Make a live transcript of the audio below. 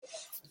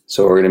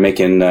So we're going to make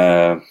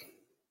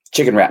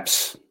chicken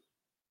wraps.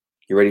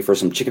 You ready for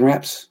some chicken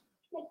wraps?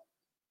 All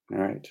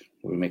right.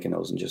 We'll be making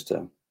those in just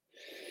about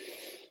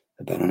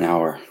an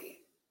hour.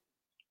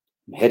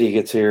 Hetty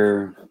gets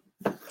here.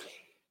 We'll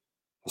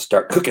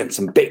start cooking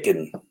some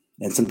bacon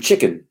and some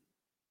chicken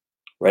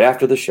right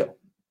after the show.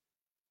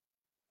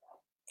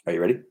 Are you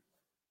ready?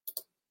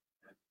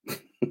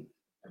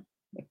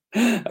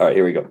 All right,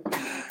 here we go.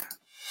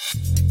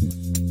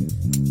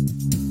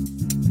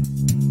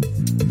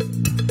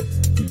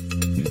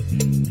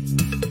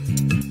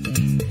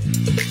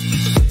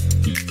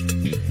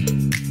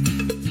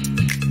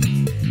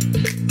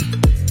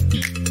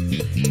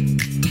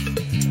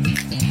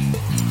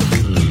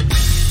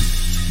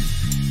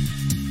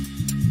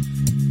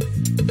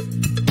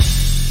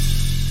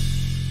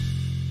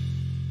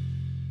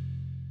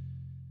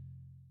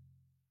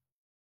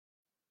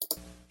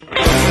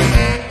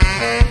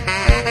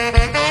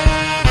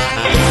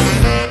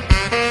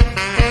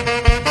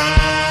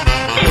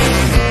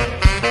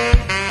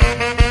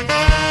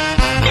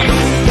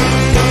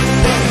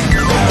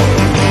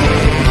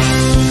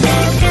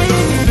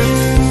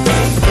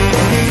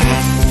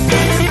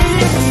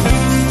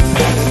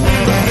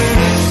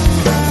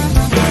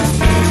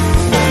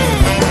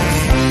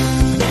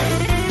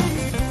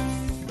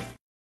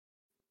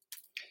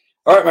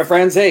 All right, my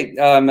friends. Hey,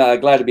 I'm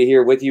glad to be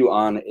here with you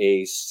on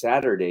a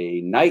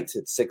Saturday night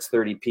at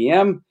 6:30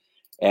 p.m.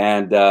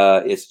 And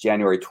it's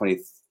January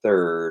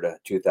 23rd,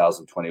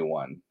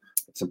 2021.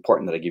 It's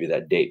important that I give you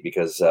that date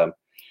because I'm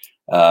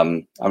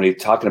going to be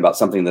talking about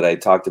something that I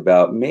talked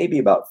about maybe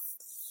about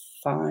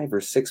 5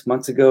 or 6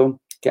 months ago.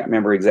 Can't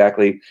remember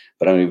exactly,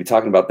 but I'm going to be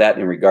talking about that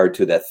in regard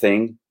to that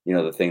thing,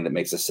 the thing that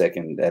makes us sick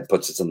and that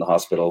puts us in the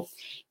hospital.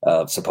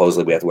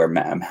 Supposedly we have to wear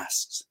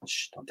masks.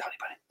 Shh, don't tell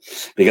anybody.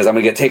 Because I'm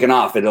going to get taken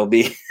off. It'll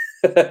be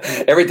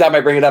every time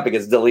I bring it up, it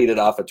gets deleted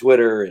off of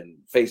Twitter and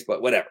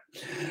Facebook, whatever.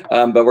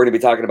 But we're going to be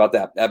talking about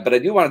that. But I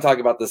do want to talk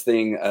about this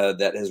thing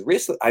that has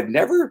recently,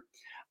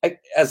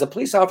 as a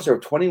police officer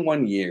of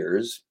 21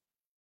 years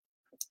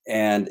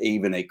and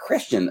even a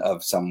Christian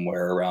of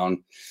somewhere around,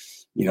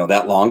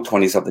 that long,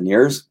 20 something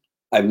years,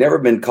 I've never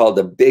been called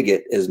a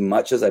bigot as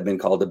much as I've been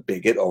called a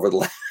bigot over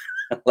the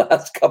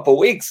last couple of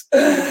weeks.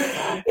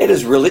 It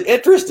is really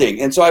interesting.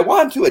 And so I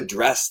want to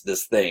address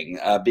this thing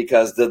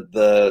because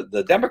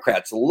the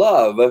Democrats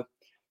love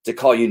to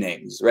call you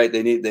names, right?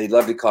 They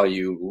love to call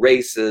you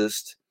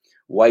racist,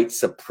 white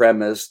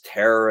supremacist,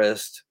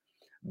 terrorist,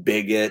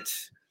 bigot,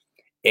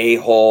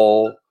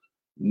 a-hole,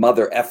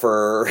 mother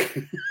effer.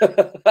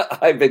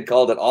 I've been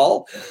called it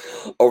all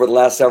over the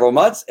last several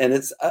months, and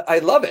I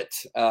love it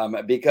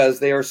because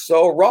they are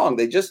so wrong.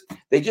 They just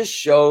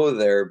show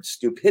their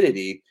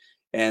stupidity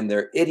and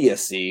their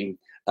idiocy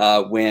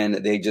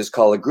when they just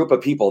call a group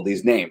of people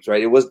these names,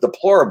 right? It was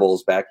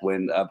deplorables back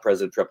when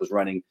President Trump was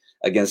running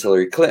against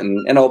Hillary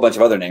Clinton and a whole bunch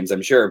of other names,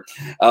 I'm sure.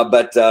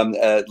 But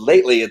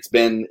lately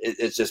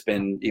it's just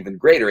been even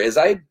greater as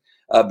I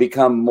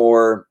become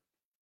more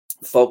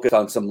focused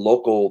on some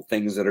local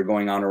things that are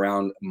going on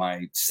around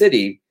my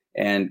city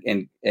and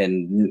in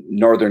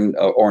northern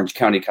Orange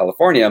County,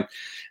 California.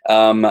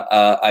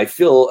 I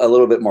feel a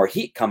little bit more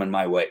heat coming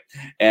my way,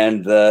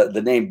 and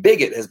the name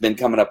bigot has been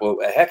coming up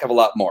a heck of a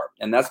lot more,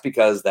 and that's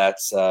because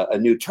that's a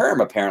new term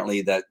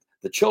apparently that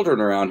the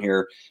children around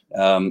here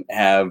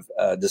have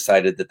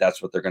decided that that's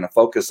what they're going to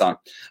focus on.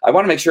 I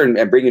want to make sure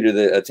and bring you to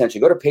the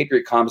attention. Go to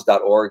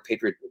patriotcoms.org,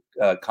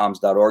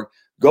 patriotcoms.org.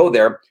 Go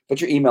there,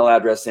 put your email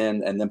address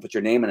in, and then put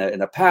your name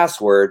and a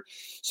password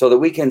so that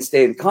we can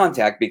stay in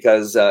contact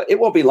because it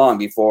won't be long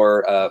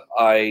before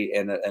I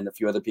and a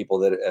few other people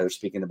that are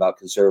speaking about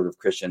conservative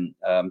Christian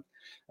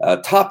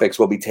topics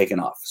will be taken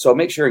off. So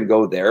make sure and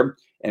go there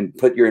and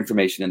put your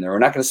information in there. We're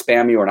not going to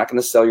spam you. We're not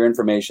going to sell your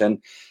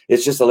information.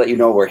 It's just to let you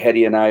know where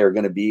Hetty and I are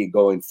going to be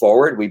going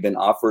forward. We've been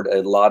offered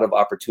a lot of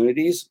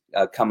opportunities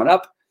coming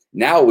up.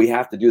 Now we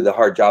have to do the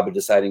hard job of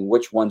deciding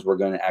which ones we're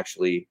going to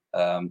actually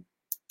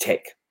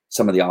take.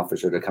 Some of the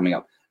offers that are coming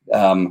up.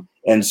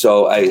 And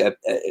so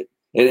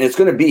it's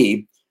going to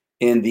be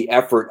in the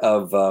effort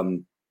of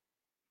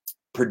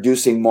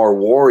producing more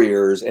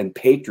warriors and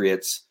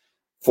patriots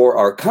for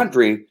our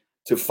country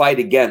to fight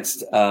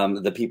against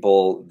the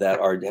people that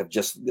have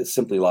just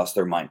simply lost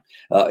their mind.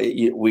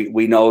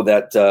 We know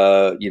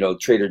that,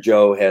 Trader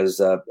Joe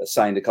has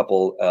signed a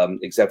couple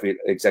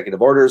executive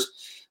orders.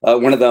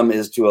 One of them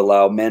is to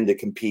allow men to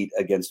compete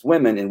against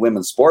women in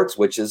women's sports,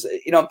 which is,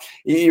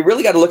 you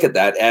really got to look at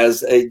that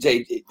as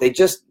they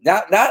just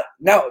not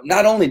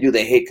only do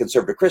they hate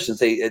conservative Christians,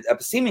 they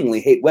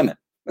seemingly hate women.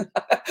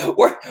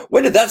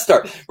 When did that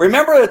start?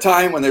 Remember a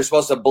time when they're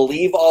supposed to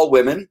believe all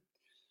women,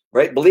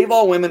 right? Believe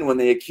all women when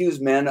they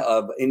accuse men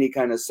of any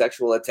kind of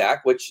sexual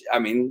attack, which, I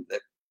mean,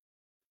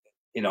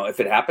 if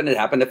it happened, it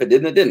happened. If it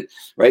didn't, it didn't,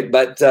 right?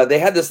 But they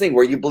had this thing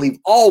where you believe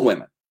all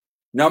women,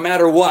 no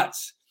matter what.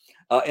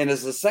 And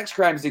as a sex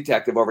crimes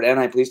detective over at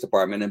Anaheim Police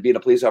Department and being a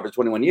police officer for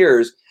 21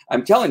 years,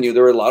 I'm telling you,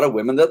 there were a lot of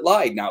women that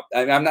lied. Now,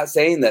 I'm not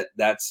saying that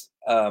that's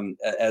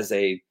as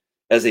a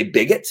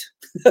bigot,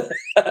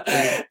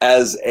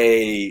 as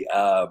a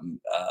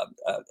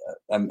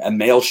a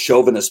male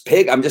chauvinist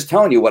pig. I'm just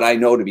telling you what I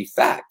know to be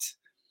fact.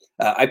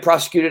 I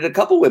prosecuted a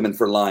couple women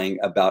for lying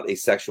about a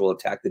sexual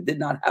attack that did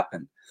not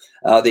happen.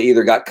 They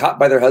either got caught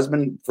by their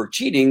husband for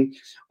cheating,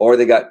 or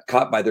they got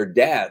caught by their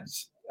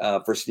dads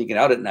for sneaking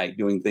out at night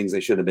doing things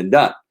they should have been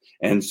done.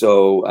 And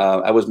so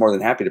I was more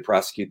than happy to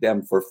prosecute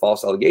them for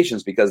false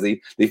allegations, because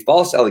the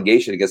false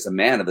allegation against a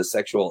man of a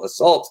sexual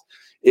assault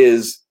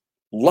is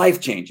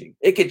life-changing.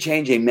 It could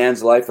change a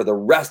man's life for the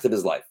rest of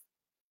his life,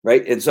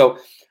 right? And so,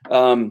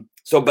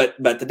 but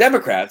the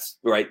Democrats,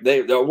 right?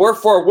 They were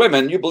for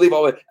women. You believe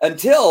all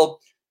until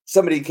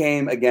somebody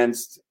came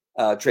against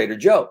Trader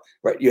Joe,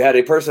 right? You had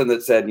a person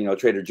that said,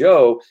 Trader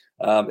Joe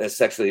has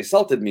sexually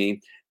assaulted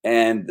me,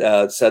 and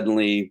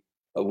suddenly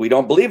we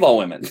don't believe all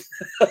women.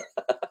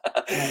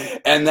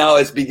 And now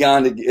it's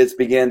began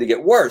to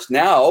get worse.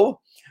 Now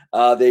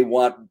they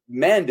want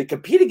men to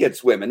compete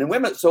against women and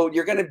women. So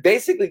you're going to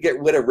basically get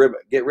rid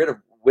of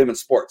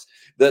women's sports.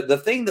 The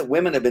thing that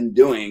women have been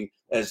doing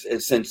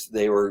since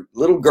they were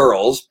little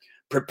girls,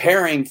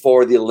 preparing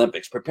for the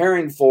Olympics,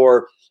 preparing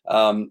for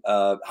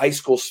high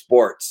school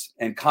sports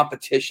and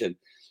competition.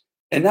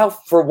 And now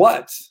for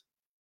what?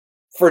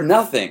 For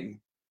nothing.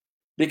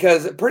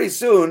 Because pretty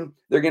soon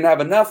they're going to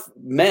have enough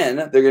men.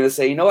 They're going to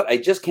say, you know what? I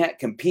just can't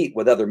compete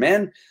with other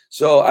men.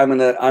 So I'm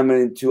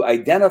going to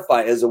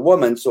identify as a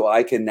woman, so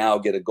I can now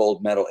get a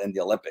gold medal in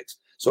the Olympics.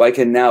 So I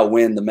can now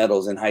win the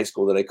medals in high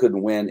school that I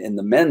couldn't win in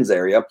the men's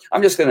area.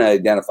 I'm just going to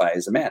identify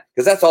as a man,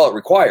 because that's all it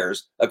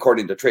requires,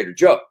 according to Trader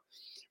Joe.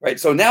 Right.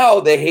 So now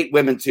they hate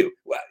women too.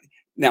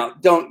 Now,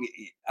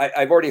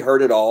 I've already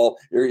heard it all.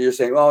 You're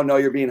saying, oh no,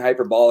 you're being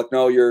hyperbolic.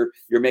 No, you're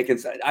making.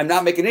 I'm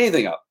not making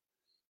anything up.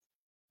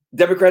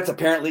 Democrats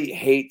apparently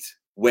hate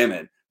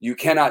women. You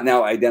cannot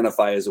now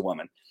identify as a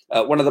woman.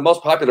 One of the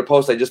most popular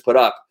posts I just put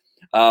up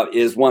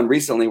is one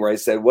recently where I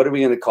said, what are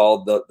we going to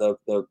call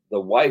the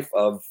wife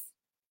of,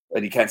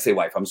 and you can't say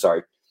wife, I'm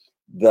sorry,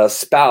 the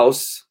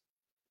spouse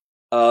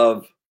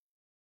of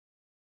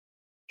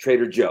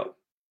Trader Joe.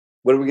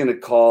 What are we going to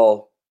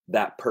call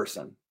that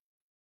person?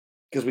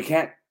 Because we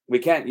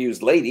can't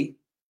use lady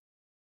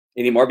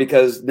anymore,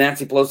 because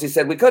Nancy Pelosi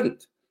said we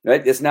couldn't.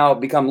 Right? It's now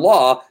become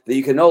law that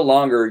you can no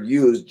longer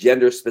use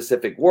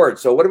gender-specific words.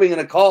 So what are we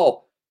going to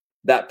call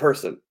that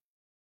person?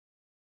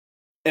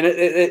 And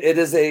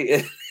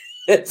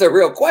it's a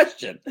real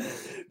question,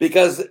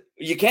 because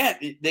you can't.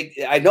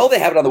 I know they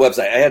have it on the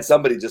website. I had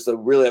somebody just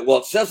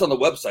it says on the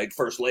website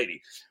First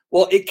Lady.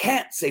 Well, it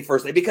can't say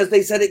First Lady, because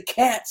they said it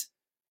can't.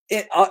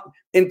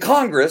 In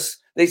Congress,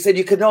 they said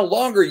you could no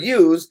longer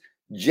use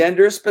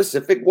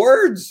gender-specific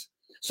words.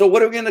 So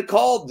what are we going to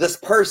call this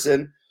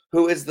person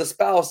who is the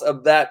spouse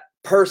of that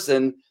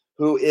person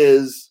who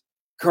is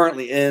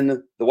currently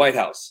in the White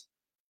House?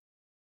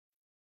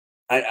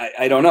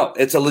 I don't know.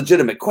 It's a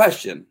legitimate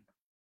question.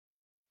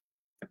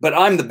 But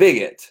I'm the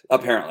bigot,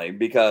 apparently,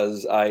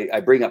 because I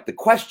bring up the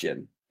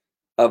question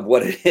of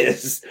what it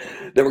is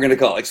that we're going to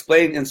call.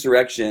 Explain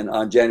insurrection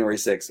on January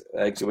 6th.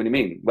 Actually, what do you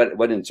mean?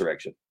 What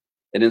insurrection?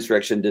 An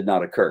insurrection did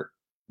not occur,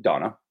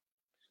 Donna.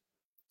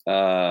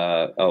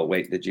 Oh,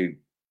 wait, did you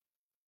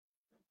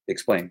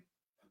explain?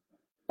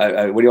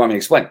 What do you want me to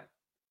explain?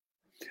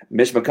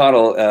 Mitch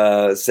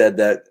McConnell said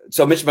that.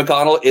 So Mitch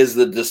McConnell is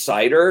the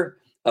decider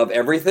of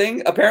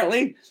everything,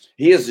 apparently.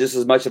 He is just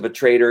as much of a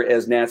traitor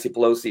as Nancy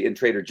Pelosi and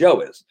Trader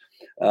Joe is.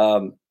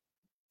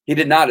 He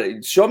did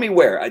not. Show me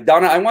where.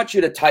 Donna, I want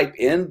you to type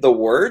in the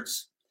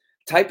words.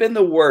 Type in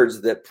the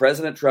words that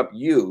President Trump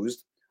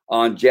used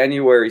on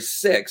January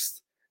 6th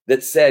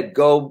that said,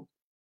 go,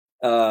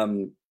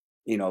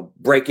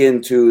 break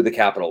into the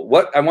Capitol.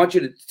 I want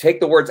you to take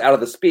the words out of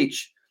the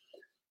speech.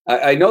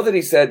 I know that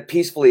he said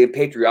peacefully and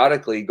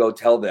patriotically, go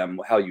tell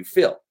them how you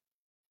feel.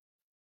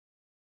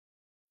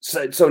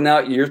 So now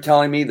you're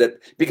telling me that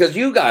because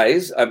you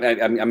guys,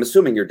 I'm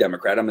assuming you're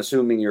Democrat, I'm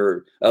assuming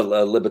you're a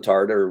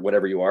libtard or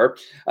whatever you are.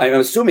 I'm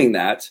assuming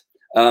that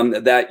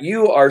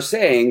you are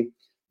saying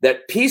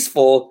that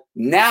peaceful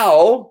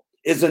now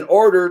is in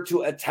order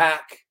to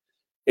attack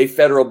a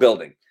federal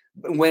building.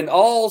 When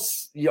all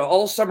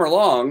summer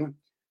long,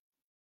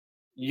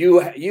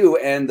 you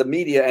and the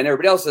media and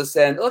everybody else is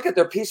saying, look at,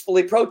 they're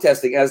peacefully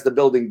protesting as the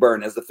building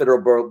burned, as the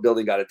federal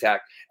building got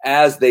attacked,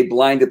 as they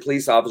blinded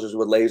police officers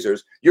with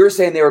lasers. You're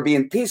saying they were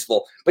being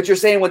peaceful, but you're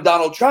saying when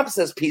Donald Trump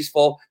says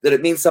peaceful, that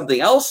it means something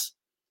else?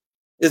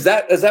 Is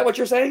that what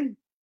you're saying?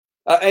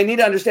 I need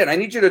to understand. I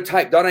need you to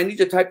type, Don, I need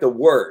you to type the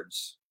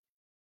words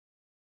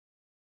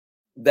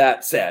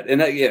that said.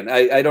 And again,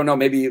 I don't know,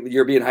 maybe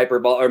you're being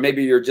hyperbolic, or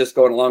maybe you're just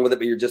going along with it,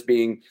 but you're just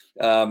being,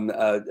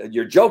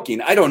 you're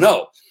joking. I don't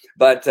know.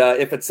 But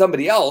if it's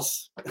somebody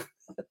else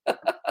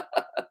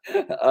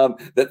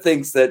that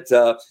thinks that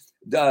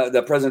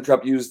the President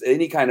Trump used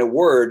any kind of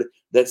word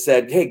that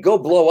said, hey, go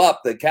blow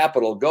up the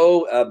Capitol,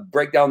 go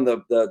break down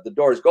the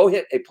doors, go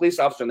hit a police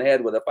officer in the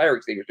head with a fire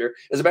extinguisher.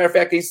 As a matter of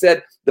fact, he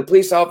said the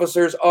police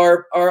officers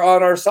are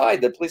on our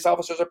side. The police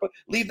officers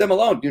leave them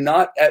alone. Do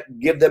not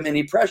give them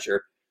any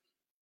pressure.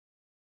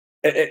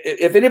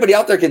 If anybody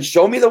out there can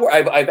show me the word,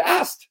 I've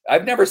asked.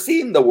 I've never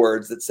seen the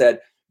words that said,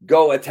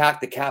 go attack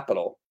the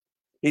Capitol.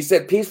 He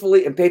said,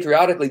 peacefully and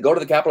patriotically go to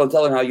the Capitol and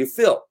tell them how you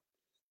feel.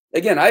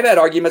 Again, I've had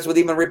arguments with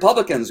even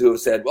Republicans who have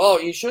said,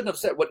 well, you shouldn't have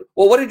said what.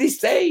 Well, what did he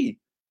say?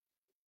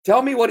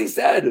 Tell me what he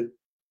said.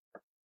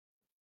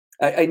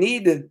 I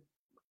need to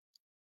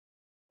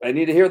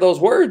hear those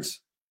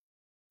words.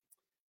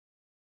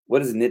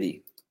 What is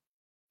nitty?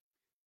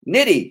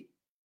 Nitty.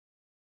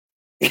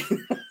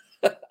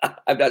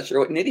 I'm not sure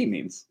what nitty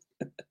means.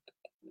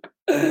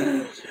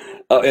 And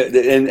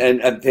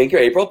thank you,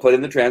 April. Put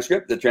in the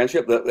transcript. The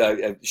transcript.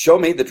 Show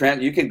me the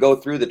You can go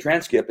through the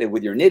transcript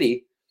with your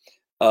nitty,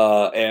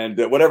 and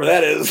whatever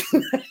that is.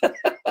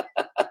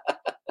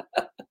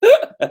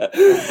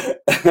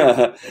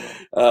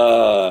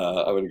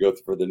 I'm going to go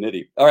for the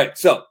nitty. All right.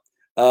 So,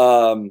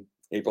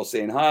 April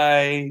saying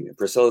hi.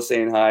 Priscilla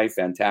saying hi.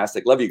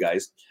 Fantastic. Love you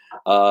guys.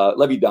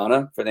 Love you,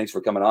 Donna. Thanks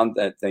for coming on.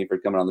 Thank you for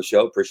coming on the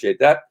show. Appreciate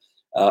that.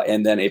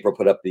 And then April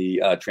put up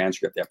the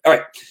transcript there. All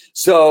right.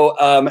 So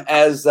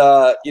as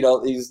you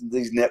know, these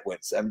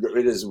nitwits,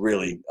 it is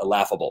really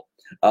laughable.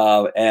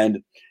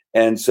 And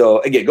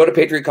so again, go to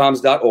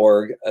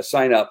patriotcoms.org,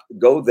 sign up,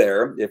 go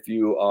there if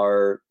you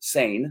are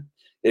sane,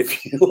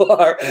 if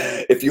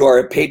you are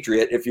a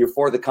patriot, if you're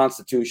for the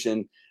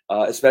Constitution,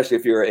 especially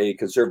if you're a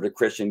conservative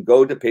Christian,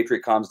 go to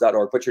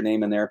patriotcoms.org, put your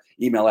name in there,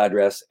 email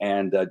address,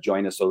 and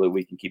join us so that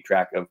we can keep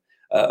track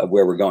of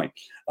where we're going.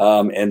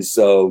 And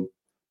so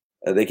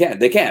they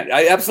can.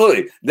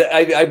 Absolutely.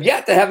 I've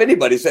yet to have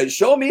anybody say,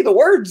 show me the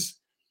words.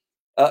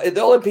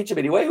 They'll impeach him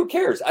anyway. Who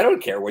cares? I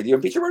don't care whether you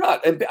impeach him or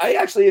not. And I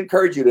actually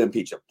encourage you to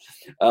impeach him.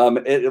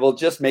 It will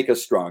just make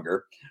us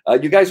stronger.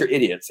 You guys are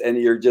idiots, and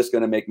you're just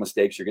going to make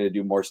mistakes. You're going to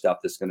do more stuff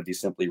that's going to be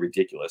simply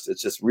ridiculous.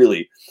 It's just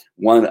really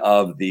one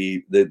of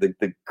the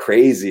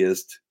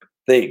craziest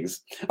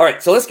things. All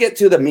right, so let's get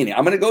to the meeting.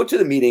 I'm going to go to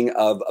the meeting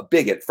of a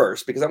bigot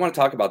first because I want to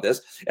talk about this,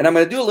 and I'm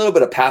going to do a little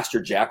bit of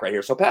Pastor Jack right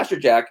here. So Pastor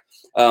Jack,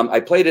 I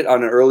played it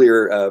on an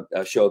earlier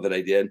show that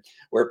I did,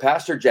 where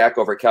Pastor Jack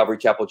over at Calvary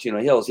Chapel, Chino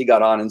Hills, he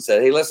got on and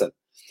said, "Hey, listen,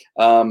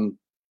 I'm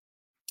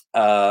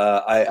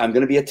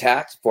going to be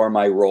attacked for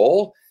my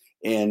role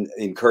in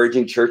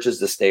encouraging churches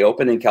to stay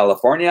open in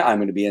California. I'm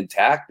going to be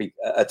attacked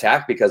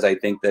because I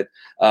think that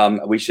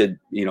we should,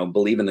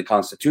 believe in the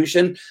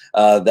Constitution,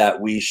 that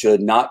we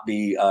should not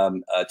be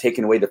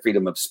taking away the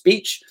freedom of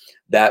speech,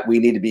 that we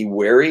need to be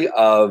wary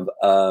of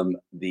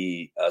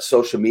the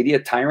social media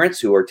tyrants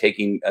who are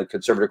taking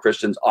conservative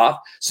Christians off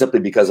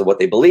simply because of what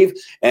they believe."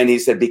 And he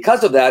said,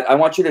 because of that, I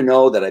want you to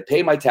know that I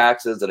pay my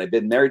taxes, that I've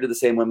been married to the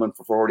same woman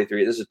for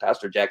 43. This is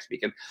Pastor Jack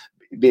speaking.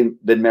 Been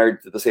married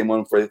to the same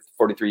woman for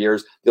 43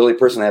 years. The only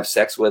person I have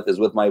sex with is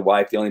with my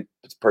wife. The only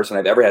person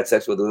I've ever had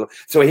sex with.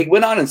 So he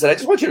went on and said, I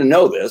just want you to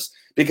know this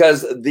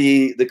because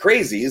the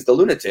crazies, the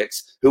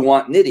lunatics who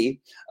want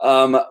nitty,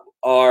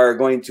 are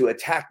going to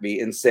attack me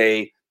and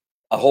say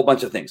a whole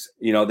bunch of things.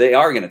 They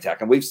are going to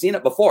attack. And we've seen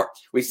it before.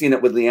 We've seen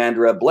it with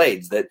Leandra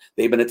Blades, that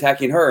they've been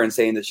attacking her and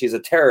saying that she's a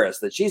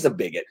terrorist, that she's a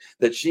bigot,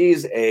 that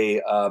she's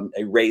a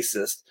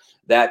racist,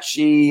 that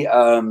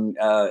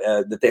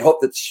that they hope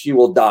that she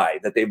will die,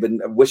 that they've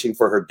been wishing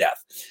for her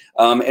death.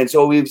 And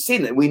so we've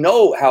seen that. We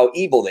know how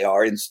evil they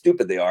are and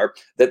stupid they are,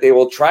 that they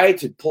will try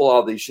to pull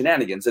all these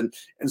shenanigans. And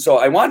so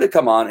I wanted to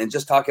come on and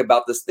just talk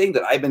about this thing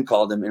that I've been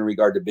called in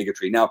regard to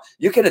bigotry. Now,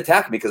 you can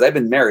attack me because I've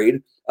been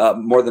married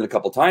more than a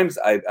couple times.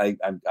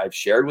 I've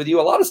shared with you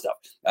a lot of stuff.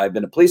 I've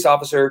been a police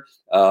officer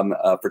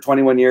for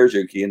 21 years.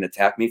 You can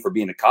attack me for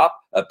being a cop.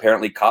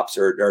 Apparently, cops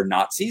are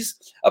Nazis.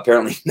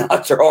 Apparently,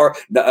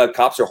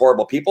 cops are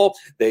horrible people.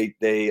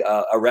 They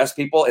arrest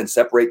people and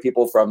separate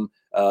people from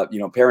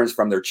parents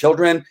from their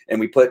children, and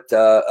we put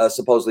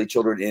supposedly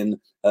children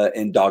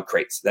in dog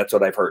crates. That's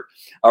what I've heard.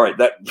 All right,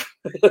 but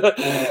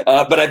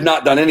I've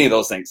not done any of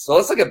those things. So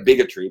let's look at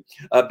bigotry.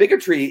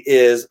 Bigotry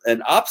is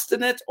an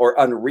obstinate or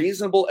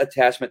unreasonable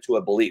attachment to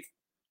a belief.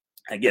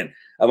 Again,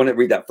 I want to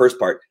read that first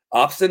part.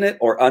 Obstinate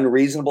or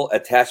unreasonable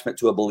attachment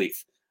to a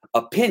belief,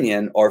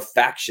 opinion, or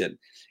faction.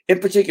 In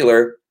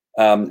particular,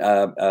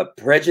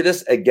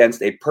 prejudice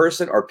against a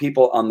person or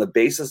people on the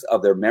basis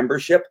of their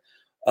membership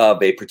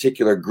of a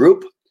particular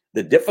group,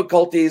 the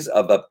difficulties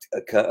of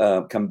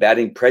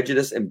combating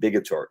prejudice and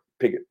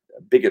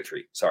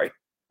bigotry. Sorry.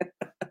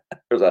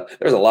 There's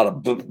a lot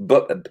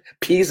of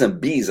P's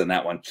and B's in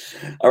that one.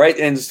 All right.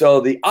 And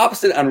so the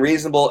opposite,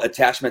 unreasonable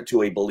attachment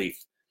to a belief.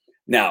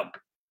 Now,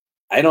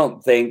 I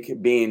don't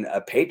think being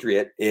a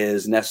patriot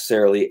is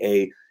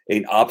necessarily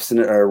an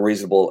obstinate or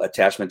reasonable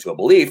attachment to a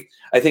belief.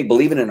 I think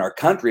believing in our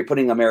country,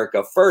 putting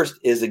America first,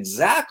 is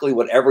exactly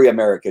what every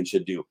American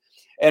should do.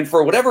 And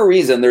for whatever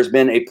reason, there's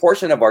been a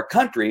portion of our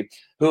country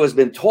who has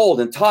been told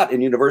and taught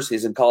in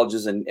universities and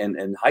colleges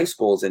and high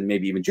schools and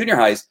maybe even junior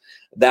highs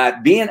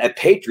that being a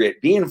patriot,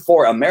 being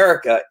for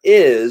America,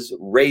 is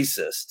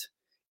racist.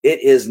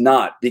 It is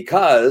not,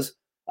 because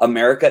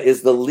America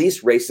is the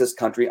least racist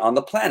country on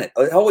the planet.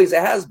 It always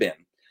has been.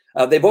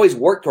 They've always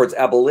worked towards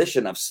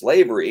abolition of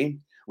slavery.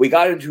 We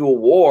got into a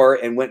war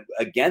and went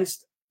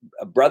against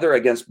brother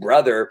against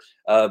brother,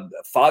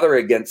 father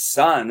against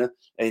son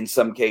in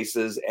some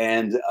cases,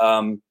 and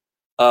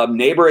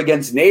neighbor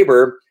against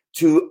neighbor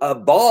to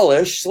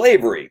abolish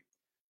slavery.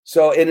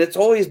 So, and it's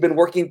always been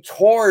working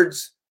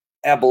towards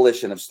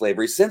abolition of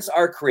slavery since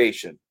our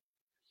creation.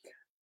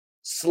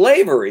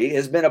 Slavery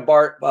has been a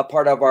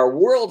part of our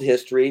world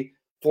history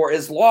for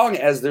as long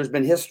as there's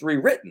been history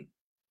written.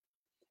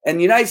 And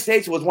the United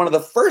States was one of the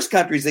first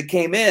countries that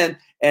came in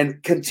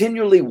and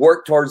continually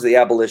worked towards the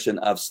abolition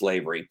of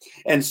slavery.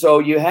 And so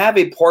you have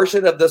a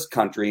portion of this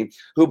country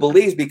who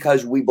believes,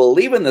 because we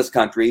believe in this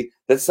country,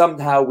 that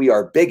somehow we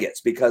are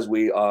bigots because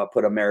we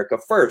put America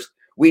first.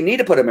 We need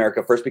to put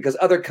America first because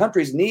other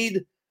countries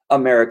need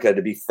America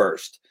to be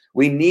first.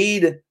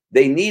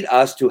 They need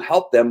us to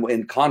help them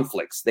in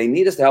conflicts. They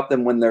need us to help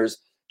them when there's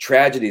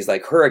tragedies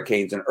like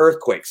hurricanes and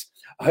earthquakes.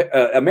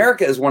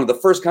 America is one of the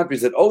first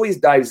countries that always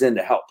dives in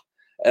to help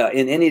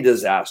in any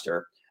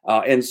disaster.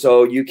 And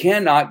so you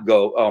cannot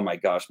go, oh my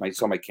gosh, my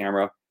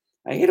camera,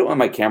 I hate it when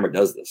my camera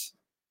does this.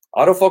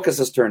 Autofocus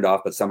is turned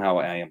off, but somehow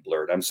I am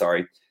blurred. I'm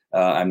sorry.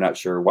 I'm not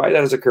sure why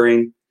that is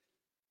occurring.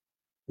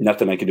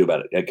 Nothing I can do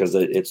about it because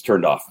it's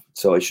turned off.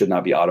 So it should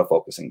not be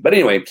autofocusing. But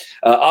anyway,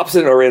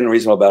 opposite or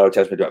unreasonable about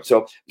attachment to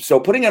it. So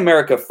putting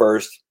America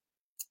first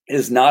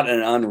is not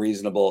an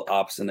unreasonable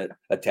opposite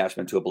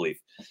attachment to a belief,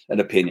 an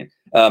opinion.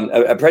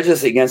 A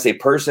prejudice against a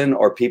person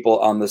or people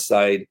on the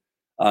side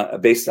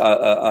based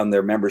on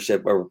their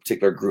membership or a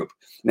particular group.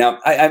 Now,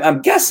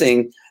 I'm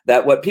guessing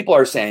that what people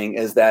are saying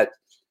is that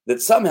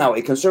somehow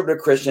a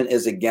conservative Christian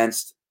is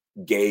against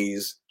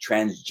gays,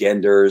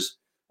 transgenders,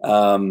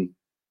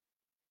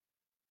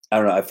 I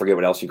don't know, I forget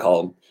what else you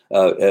call them,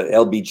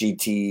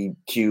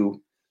 LBGTQ,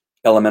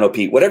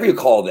 LMNOP, whatever you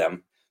call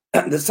them,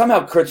 that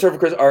somehow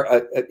conservative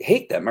Christians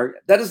hate them. Or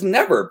that has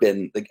never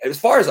been,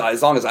 as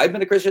long as I've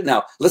been a Christian.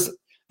 Now, listen,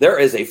 there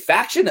is a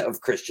faction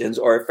of Christians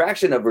or a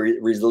faction of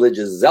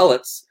religious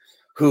zealots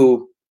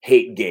who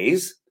hate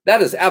gays.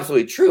 That is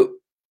absolutely true.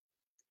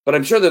 But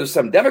I'm sure there's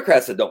some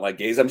Democrats that don't like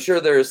gays. I'm sure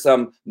there's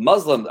some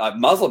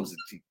Muslims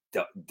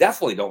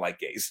definitely don't like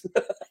gays.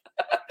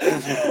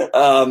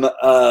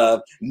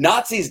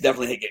 Nazis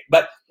definitely hate gays.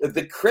 But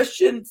the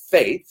Christian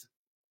faith,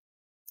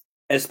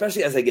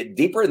 especially as I get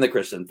deeper in the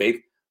Christian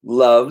faith,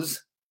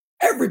 loves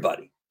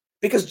everybody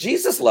because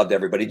Jesus loved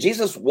everybody.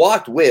 Jesus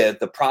walked with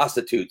the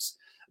prostitutes,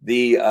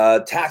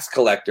 the tax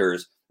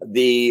collectors,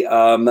 the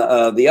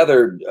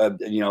other,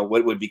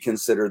 what would be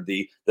considered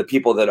the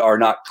people that are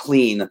not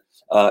clean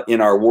in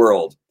our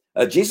world.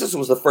 Jesus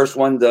was the first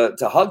one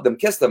to hug them,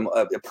 kiss them,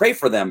 pray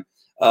for them,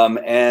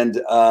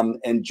 and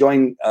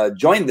join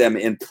them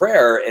in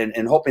prayer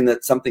and hoping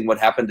that something would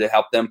happen to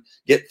help them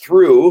get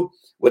through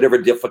whatever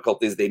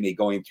difficulties they may be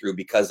going through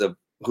because of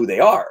who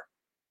they are,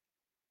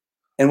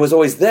 and was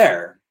always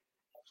there.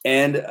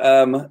 And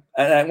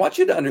I want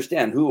you to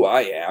understand who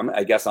I am,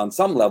 I guess, on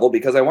some level,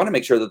 because I want to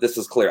make sure that this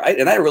is clear.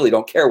 I really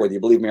don't care whether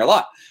you believe me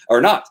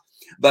or not.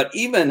 But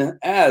even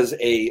as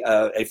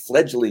a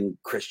fledgling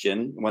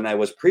Christian, when I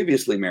was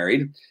previously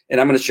married, and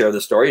I'm going to share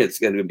the story. It's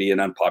going to be an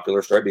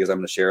unpopular story because I'm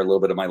going to share a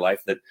little bit of my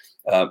life that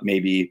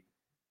maybe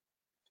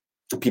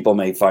people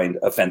may find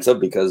offensive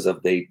because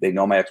of they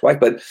know my ex-wife,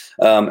 but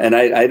and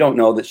I don't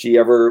know that she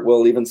ever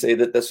will even say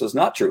that this was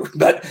not true,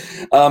 but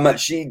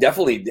she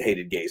definitely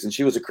hated gays, and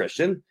she was a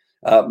Christian.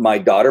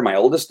 My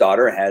oldest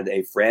daughter, had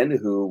a friend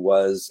who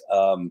was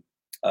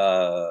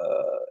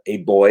a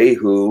boy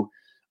who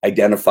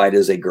identified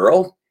as a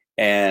girl,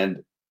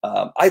 and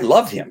I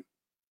loved him.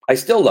 I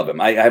still love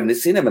him. I haven't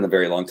seen him in a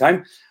very long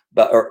time,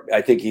 or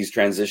I think he's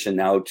transitioned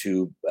now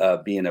to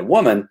being a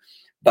woman,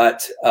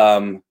 but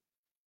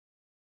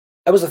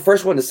I was the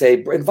first one to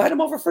say, invite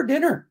him over for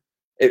dinner.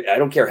 I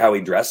don't care how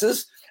he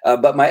dresses,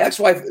 but my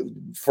ex-wife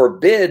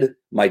forbid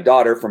my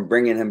daughter from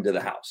bringing him to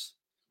the house.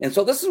 And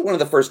so this is one of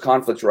the first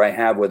conflicts where I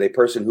have with a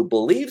person who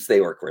believes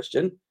they were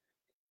Christian,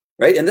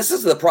 right? And this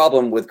is the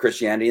problem with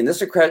Christianity, and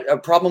this is a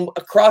problem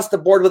across the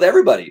board with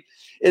everybody,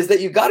 is that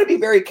you've got to be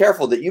very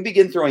careful that you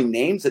begin throwing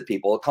names at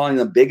people, calling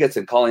them bigots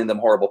and calling them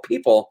horrible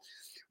people,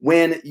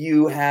 when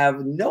you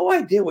have no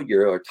idea what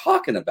you're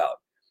talking about.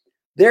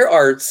 There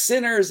are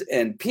sinners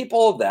and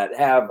people that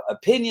have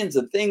opinions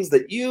and things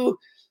that you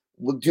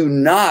do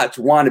not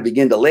want to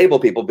begin to label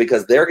people,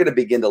 because they're going to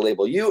begin to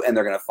label you and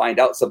they're going to find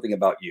out something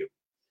about you.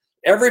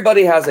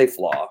 Everybody has a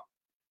flaw.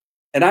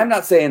 And I'm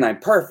not saying I'm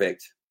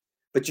perfect,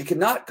 but you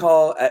cannot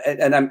call,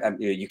 and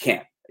you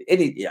can't.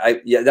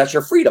 That's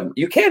your freedom.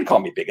 You can call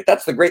me bigot.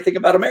 That's the great thing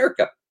about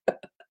America.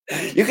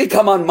 You can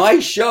come on my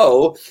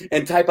show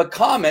and type a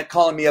comment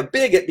calling me a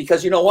bigot,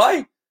 because you know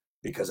why?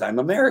 Because I'm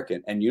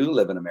American and you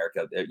live in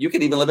America. You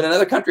can even live in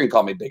another country and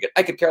call me bigot.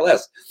 I could care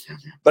less.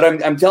 But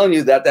I'm telling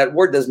you that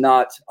word does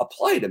not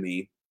apply to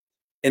me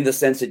in the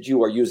sense that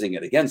you are using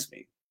it against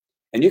me.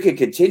 And you can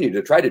continue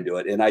to try to do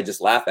it, and I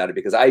just laugh at it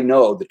because I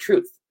know the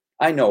truth.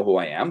 I know who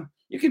I am.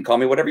 You can call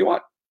me whatever you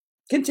want.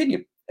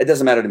 Continue. It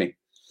doesn't matter to me,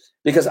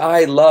 because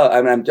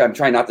I'm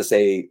trying not to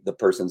say the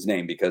person's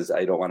name because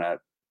I don't want to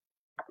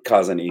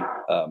cause any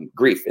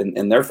grief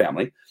in their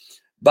family.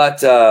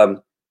 But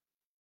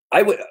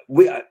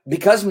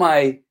because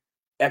my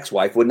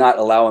ex-wife would not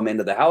allow him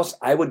into the house,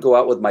 I would go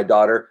out with my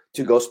daughter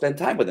to go spend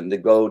time with him, to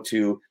go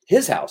to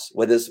his house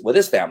with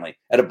his family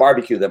at a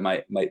barbecue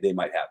that they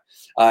might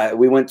have.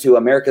 We went to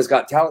America's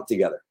Got Talent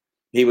together.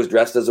 He was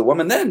dressed as a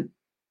woman then,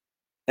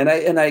 and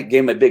I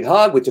gave him a big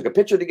hug. We took a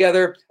picture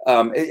together.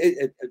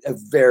 A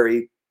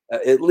very,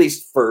 at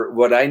least for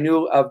what I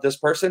knew of this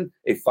person,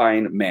 a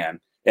fine man,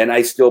 and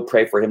I still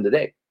pray for him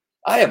today.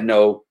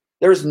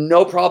 There's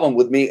no problem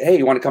with me. Hey,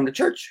 you want to come to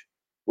church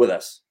with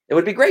us? It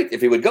would be great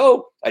if he would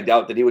go. I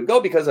doubt that he would go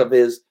because of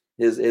his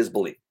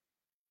belief.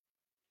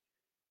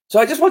 So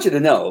I just want you to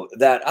know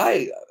that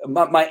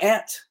my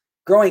aunt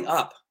growing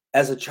up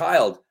as a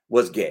child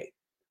was gay,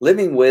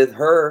 living with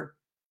her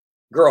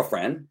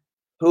girlfriend,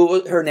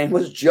 her name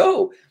was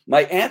Joe.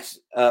 My aunt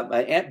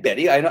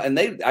Betty, I know,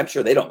 and I'm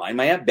sure they don't mind.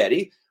 My aunt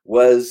Betty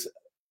was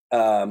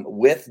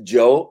with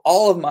Joe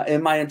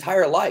in my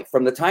entire life,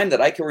 from the time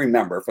that I can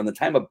remember, from the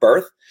time of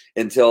birth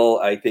until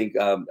I think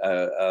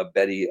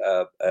Betty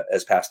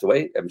has passed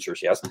away. I'm sure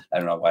she has. I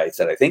don't know why I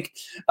said I think.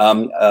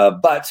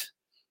 But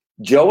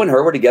Joe and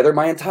her were together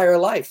my entire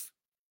life.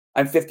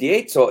 I'm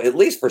 58, so at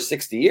least for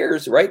 60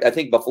 years, right? I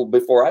think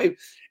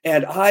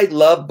and I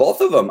loved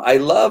both of them. I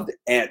loved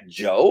Aunt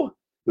Joe,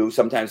 who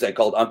sometimes I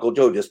called Uncle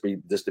Joe just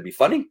to be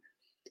funny.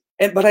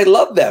 But I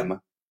love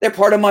them. They're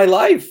part of my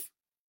life.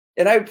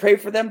 And I pray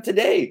for them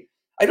today.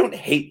 I don't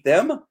hate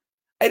them.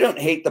 I don't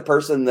hate the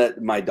person that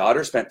my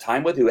daughter spent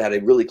time with, who had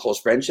a really close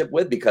friendship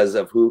with because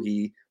of who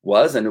he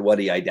was and what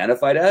he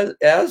identified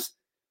as.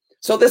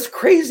 So this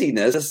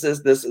craziness,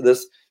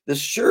 this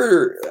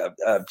sure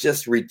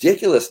just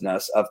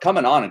ridiculousness of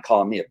coming on and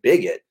calling me a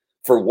bigot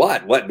for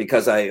what? What?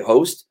 Because I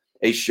host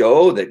a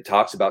show that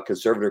talks about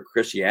conservative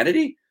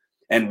Christianity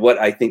and what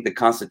I think the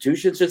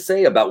Constitution should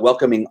say about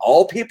welcoming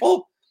all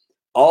people.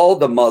 All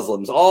the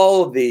Muslims,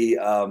 all the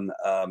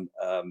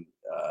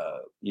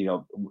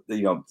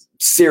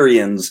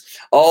Syrians,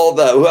 all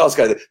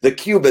the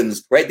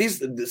Cubans, right?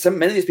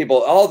 Many of these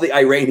people, all the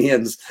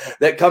Iranians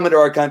that come into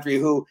our country,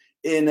 who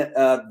in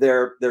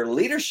their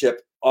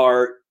leadership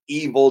are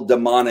evil,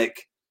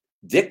 demonic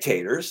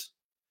dictators,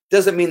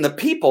 doesn't mean the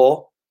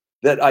people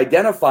that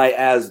identify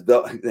as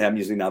I'm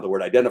using now the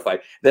word identify,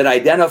 that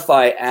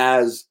identify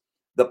as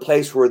the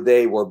place where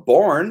they were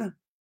born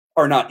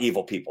are not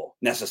evil people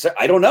necessarily.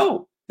 I don't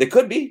know. They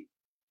could be.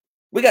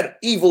 We got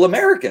evil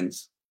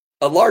Americans,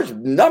 a large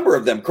number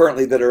of them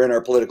currently that are in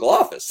our political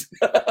office,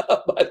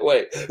 by the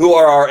way, who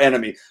are our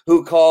enemy,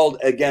 who called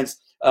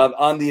against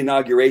on the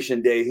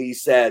inauguration day. He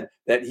said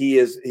that he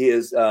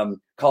is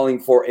calling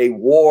for a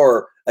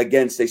war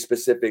against a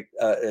specific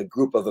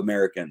group of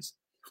Americans.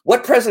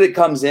 What president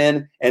comes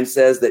in and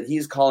says that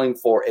he's calling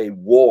for a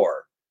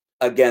war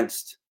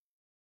against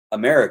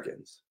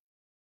Americans?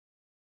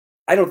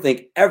 I don't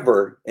think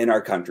ever in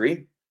our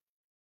country,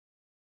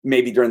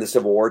 maybe during the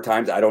Civil War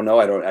times, I don't know.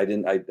 I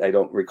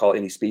don't recall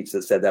any speech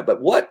that said that.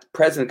 But what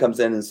president comes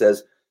in and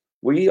says,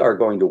 we are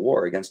going to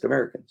war against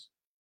Americans?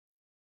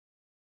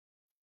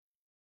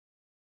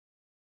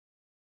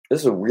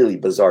 This is a really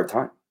bizarre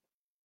time.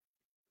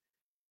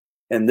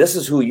 And this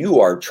is who you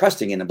are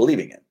trusting in and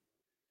believing in.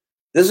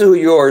 This is who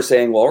you are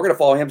saying, well, we're going to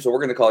follow him, so we're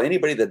going to call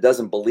anybody that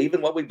doesn't believe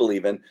in what we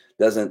believe in,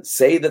 doesn't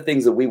say the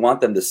things that we want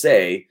them to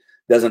say,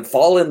 doesn't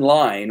fall in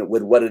line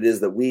with what it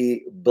is that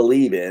we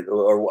believe in,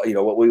 or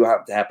what we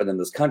want to happen in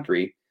this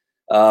country.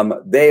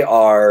 They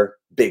are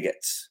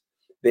bigots.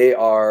 They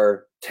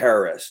are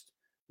terrorists.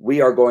 We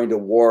are going to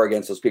war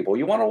against those people.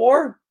 You want a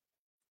war?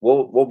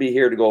 We'll be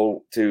here to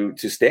go to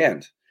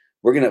stand.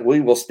 We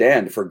will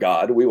stand for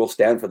God. We will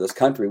stand for this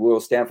country. We will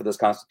stand for this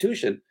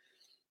Constitution.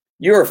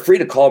 You're free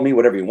to call me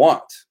whatever you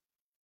want.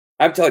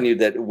 I'm telling you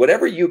that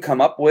whatever you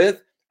come up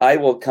with, I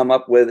will come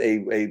up with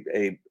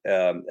an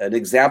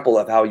example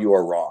of how you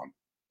are wrong,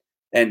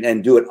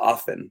 and do it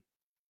often,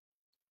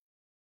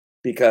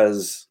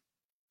 because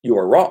you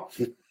are wrong.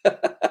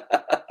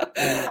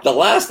 The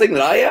last thing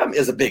that I am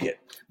is a bigot.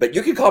 But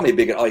you can call me a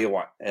bigot all you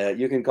want.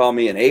 You can call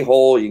me an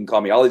a-hole. You can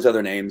call me all these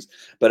other names.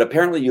 But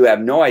apparently you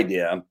have no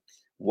idea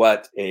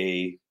what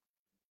a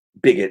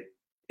bigot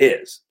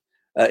is.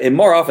 And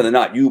more often than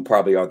not, you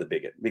probably are the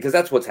bigot, because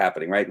that's what's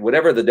happening, right?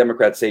 Whatever the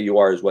Democrats say you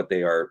are is what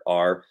they are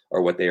or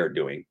what they are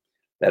doing.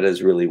 That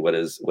is really what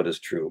is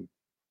true.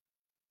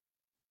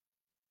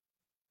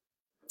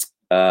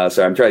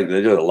 So I'm trying.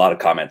 There's a lot of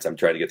comments I'm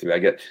trying to get through. I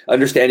get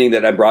understanding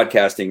that I'm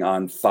broadcasting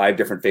on 5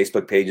 different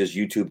Facebook pages: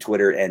 YouTube,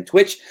 Twitter, and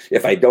Twitch.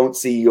 If I don't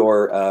see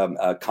your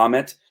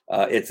comment,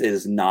 it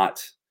is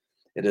not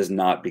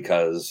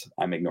because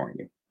I'm ignoring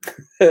you.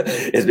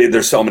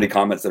 There's so many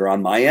comments that are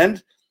on my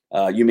end.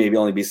 You may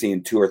only be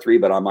seeing 2 or 3,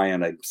 but on my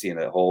end, I'm seeing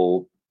a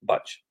whole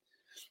bunch.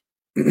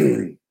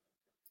 We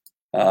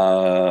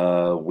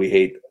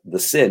hate the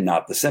sin,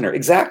 not the sinner.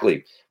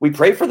 Exactly. We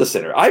pray for the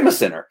sinner. I'm a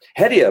sinner.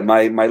 Hedia,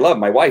 my love,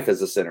 my wife,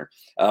 is a sinner.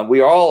 We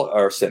all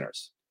are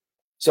sinners.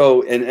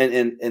 So,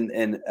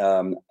 in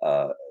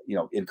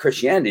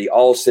Christianity,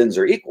 all sins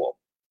are equal,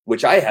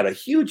 which I had a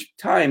huge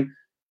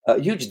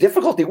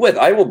difficulty with.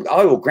 I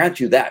will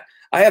grant you that.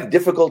 I have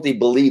difficulty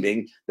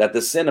believing that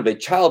the sin of a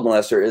child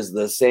molester is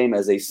the same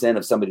as a sin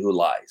of somebody who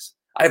lies.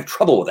 I have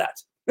trouble with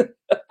that.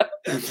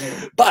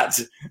 But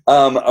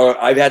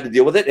I've had to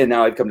deal with it, and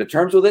now I've come to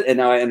terms with it, and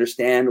now I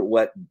understand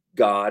what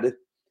God,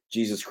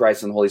 Jesus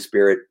Christ, and the Holy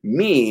Spirit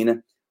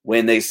mean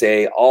when they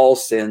say all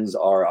sins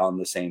are on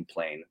the same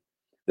plane,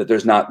 that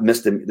there's not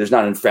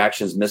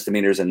infractions,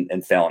 misdemeanors,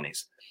 and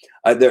felonies.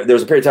 There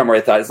was a period of time where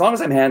I thought, as long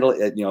as I'm handling,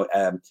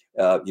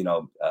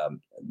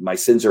 my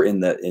sins are in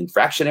the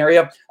infraction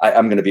area,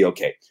 I'm going to be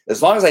okay.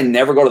 As long as I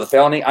never go to the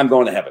felony, I'm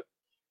going to heaven.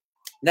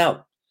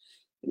 No,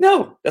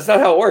 that's not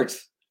how it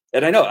works.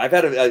 And I know I've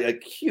had a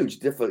huge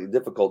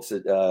difficulty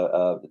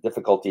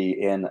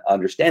in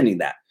understanding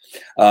that.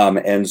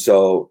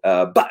 So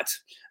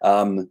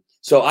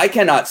I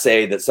cannot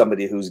say that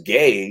somebody who's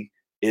gay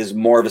is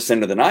more of a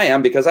sinner than I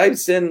am, because I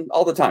sin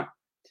all the time.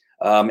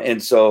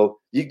 And so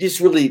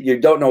you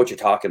don't know what you're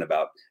talking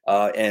about.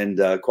 And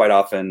quite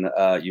often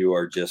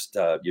you're just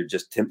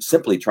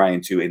simply trying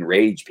to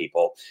enrage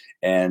people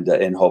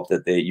and hope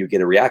that you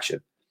get a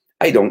reaction.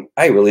 I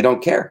really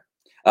don't care.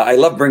 I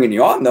love bringing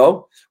you on,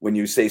 though, when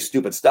you say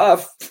stupid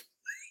stuff,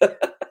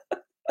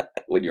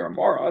 when you're a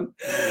moron.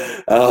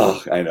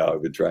 Oh, I know.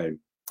 I've been trying.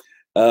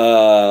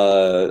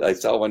 I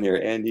saw one here,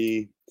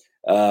 Andy.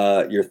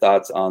 Your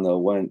thoughts on the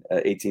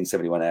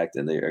 1871 Act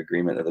and the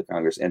agreement of the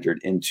Congress entered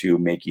into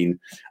making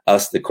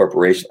us the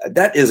corporation.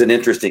 That is an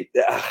interesting.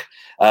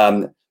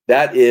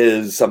 That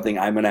is something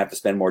I'm going to have to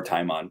spend more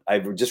time on.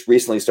 I've just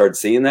recently started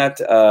seeing that,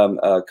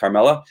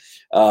 Carmela.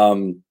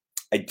 I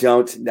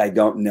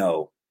don't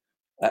know.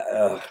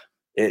 I'm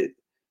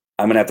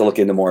going to have to look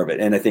into more of it.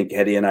 And I think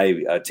Hetty and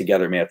I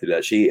together may have to do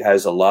that. She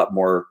has a lot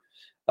more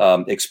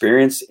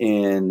experience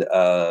in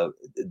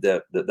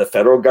the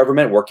federal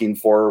government, working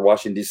for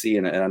Washington, D.C.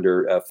 and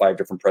under 5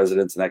 different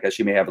presidents and that guy.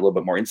 She may have a little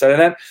bit more insight on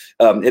that.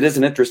 It is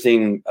an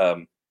interesting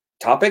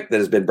topic that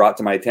has been brought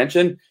to my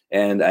attention,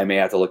 and I may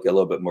have to look a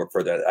little bit more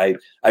further.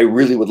 I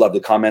really would love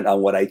to comment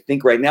on what I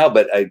think right now,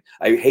 but I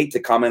hate to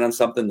comment on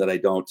something that I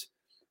don't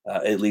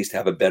at least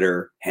have a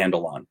better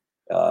handle on.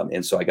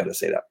 And so I got to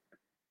say that.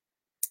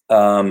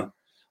 A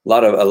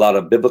lot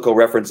of biblical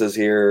references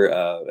here,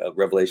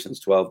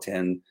 Revelations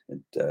 12:10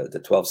 to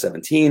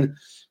 12:17,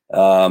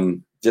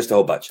 just a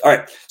whole bunch. All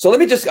right, so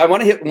I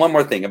want to hit one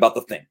more thing about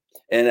the thing,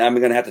 and I'm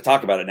going to have to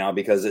talk about it now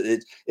because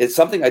it's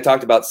something I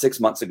talked about 6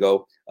 months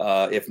ago,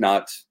 if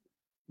not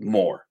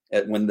more,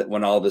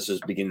 when all this was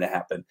beginning to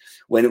happen,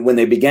 when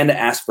they began to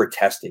ask for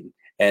testing.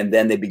 And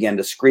then they began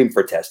to scream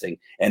for testing,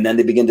 and then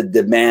they began to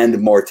demand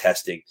more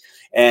testing.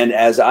 And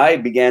as I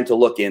began to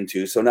look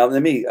into, so now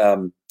let me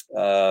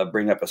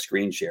bring up a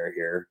screen share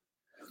here,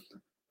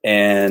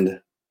 and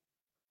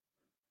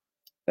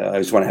I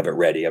just want to have it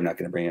ready. I'm not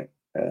going to bring it.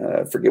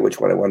 Forget which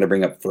one I want to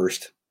bring up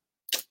first.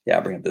 Yeah,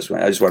 I'll bring up this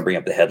one. I just want to bring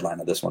up the headline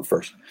of this one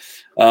first,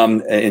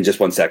 in just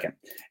 1 second.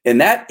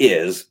 And that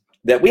is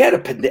that we had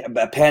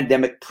a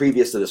pandemic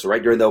previous to this,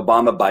 right, during the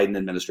Obama-Biden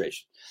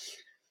administration.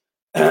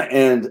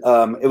 And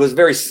it was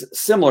very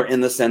similar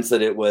in the sense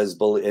that it was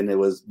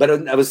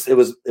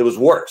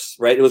worse,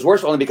 right? It was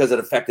worse only because it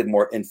infected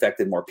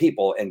more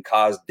people and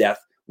caused death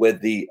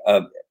with it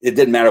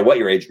didn't matter what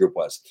your age group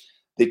was.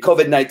 The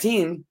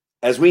COVID-19,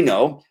 as we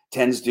know,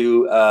 tends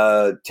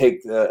to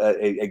take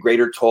a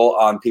greater toll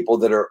on people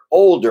that are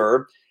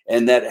older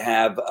and that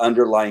have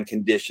underlying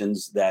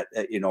conditions that,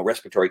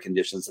 respiratory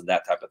conditions and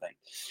that type of thing.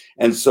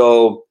 And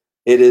so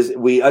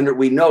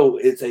we know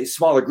it's a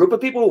smaller group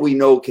of people we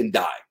know can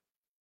die.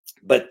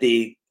 But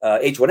the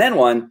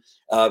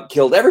H1N1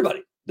 killed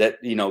everybody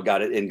that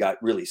got it and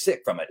got really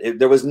sick from it.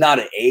 There was not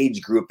an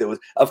age group that was.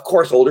 Of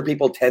course, older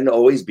people tend to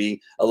always be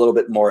a little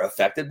bit more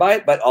affected by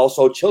it, but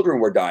also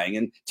children were dying,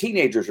 and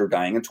teenagers were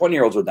dying, and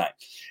 20-year-olds were dying,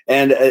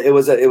 and it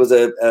was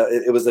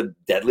a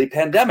deadly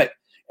pandemic.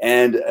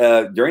 And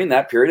during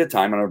that period of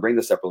time, and I'm going to bring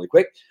this up really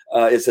quick.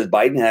 It says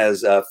Biden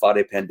has fought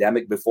a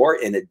pandemic before,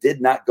 and it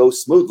did not go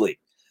smoothly.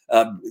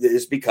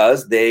 It's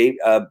because they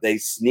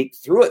sneaked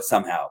through it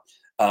somehow.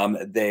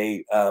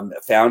 They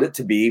found it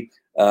to be,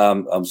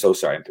 I'm so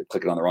sorry, I'm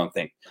clicking on the wrong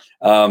thing,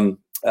 a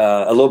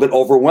little bit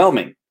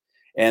overwhelming.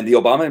 And the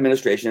Obama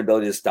administration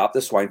ability to stop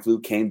the swine flu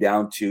came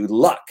down to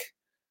luck.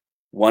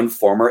 One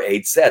former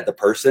aide said, the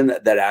person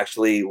that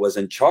actually was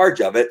in charge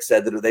of it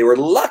said that they were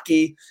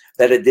lucky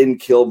that it didn't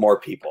kill more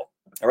people.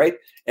 All right.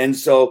 And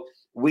so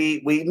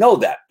we know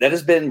that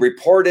has been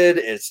reported.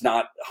 It's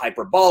not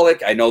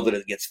hyperbolic. I know that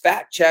it gets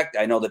fact checked.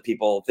 I know that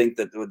people think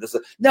that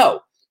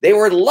no. They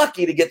were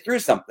lucky to get through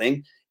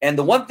something. And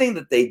the one thing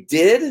that they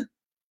did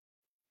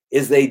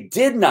is they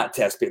did not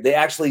test people. They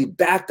actually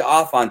backed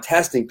off on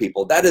testing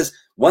people. That is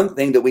one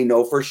thing that we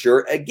know for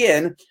sure,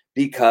 again,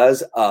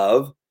 because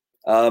of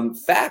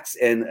facts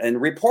and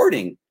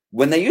reporting,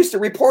 when they used to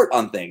report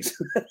on things.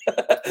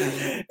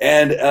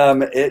 And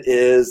it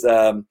is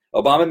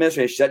Obama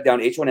administration shut down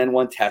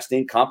H1N1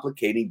 testing,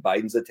 complicating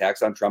Biden's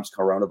attacks on Trump's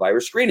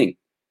coronavirus screening.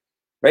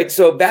 Right.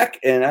 So back,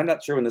 and I'm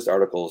not sure when this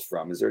article is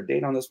from. Is there a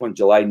date on this one?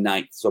 July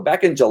 9th. So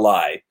back in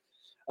July,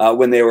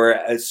 when they were,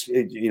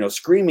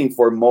 screaming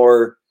for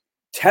more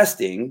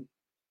testing,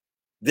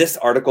 this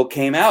article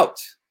came out.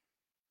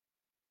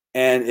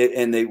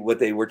 And what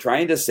they were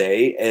trying to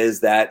say is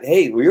that,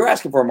 hey, we were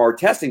asking for more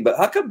testing, but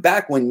how come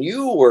back when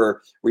you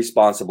were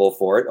responsible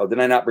for it? Oh, did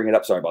I not bring it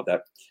up? Sorry about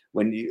that.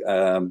 When you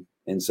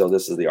and so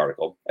this is the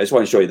article. I just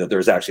want to show you that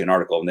there's actually an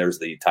article, and there's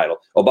the title.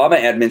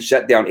 Obama admin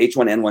shut down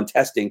H1N1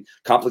 testing,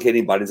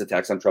 complicating Biden's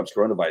attacks on Trump's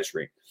coronavirus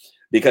screen.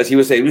 Because he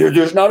was saying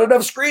there's not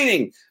enough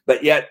screening.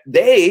 But yet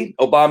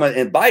Obama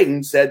and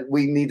Biden, said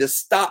we need to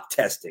stop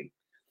testing.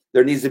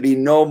 There needs to be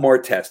no more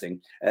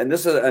testing. And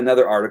this is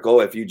another article.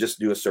 If you just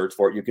do a search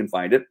for it, you can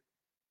find it.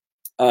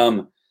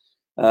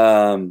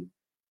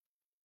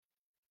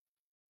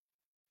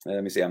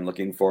 Let me see. I'm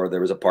looking for,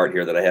 there was a part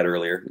here that I had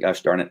earlier.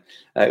 Gosh darn it.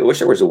 I wish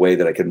there was a way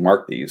that I could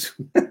mark these.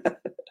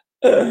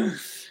 In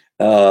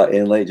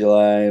late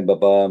July,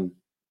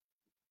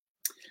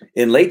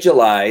 In late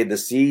July, the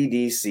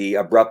CDC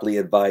abruptly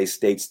advised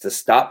states to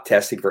stop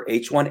testing for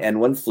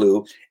H1N1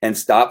 flu and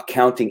stop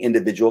counting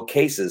individual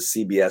cases,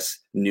 CBS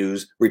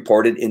News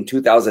reported in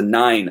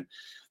 2009.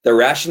 The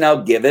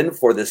rationale given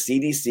for the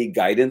CDC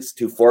guidance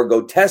to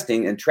forego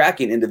testing and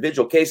tracking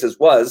individual cases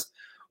was,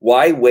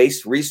 why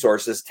waste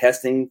resources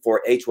testing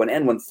for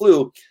H1N1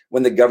 flu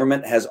when the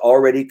government has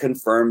already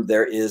confirmed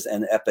there is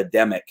an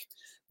epidemic?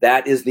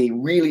 That is the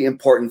really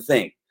important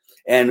thing.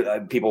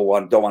 And people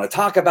don't want to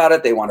talk about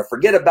it. They want to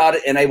forget about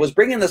it. And I was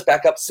bringing this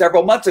back up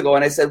several months ago.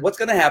 And I said, what's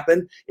going to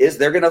happen is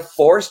they're going to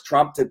force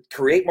Trump to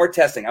create more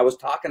testing. I was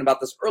talking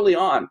about this early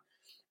on.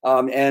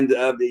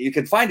 You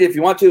can find it if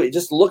you want to.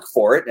 Just look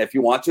for it if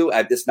you want to.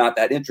 It's not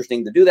that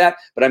interesting to do that.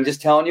 But I'm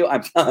just telling you,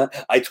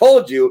 I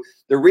told you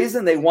the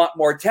reason they want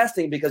more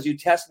testing, because you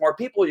test more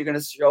people, you're going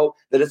to show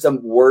that it's a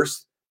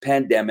worse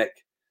pandemic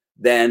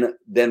than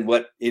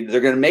what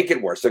they're going to make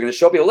it worse. They're going to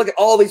show people, look at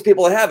all these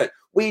people that have it.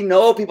 We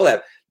know people have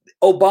it.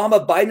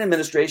 Obama Biden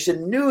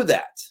administration knew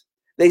that.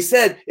 They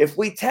said, if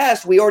we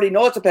test, we already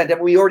know it's a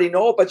pandemic. We already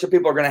know a bunch of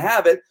people are going to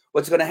have it.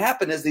 What's going to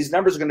happen is these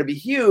numbers are going to be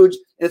huge,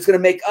 and it's going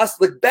to make us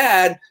look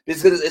bad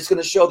because it's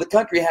going to show the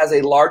country has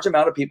a large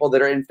amount of people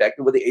that are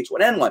infected with the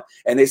H1N1.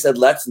 And they said,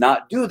 let's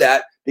not do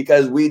that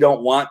because we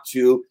don't want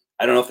to.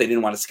 I don't know if they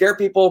didn't want to scare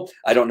people.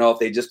 I don't know if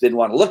they just didn't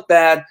want to look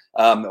bad.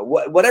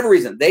 Whatever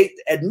reason, they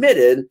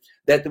admitted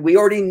that we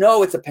already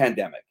know it's a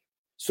pandemic.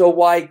 So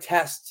why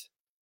test?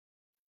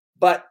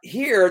 But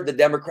here, the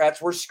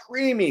Democrats were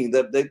screaming.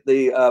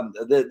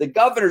 The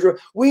governors were,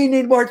 we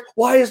need more.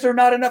 Why is there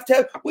not enough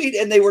test?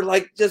 And they were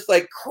just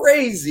like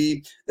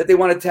crazy that they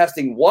wanted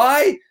testing.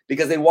 Why?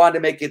 Because they wanted to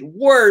make it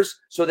worse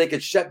so they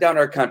could shut down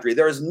our country.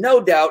 There is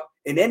no doubt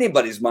in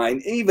anybody's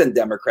mind, even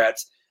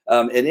Democrats,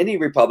 and any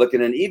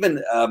Republican, and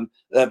even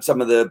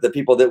some of the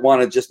people that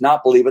want to just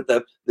not believe it,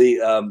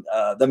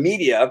 the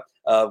media,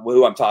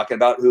 who I'm talking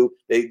about, who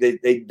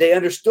they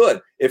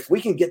understood if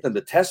we can get them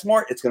to test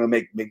more, it's going to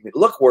make it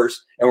look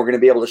worse, and we're going to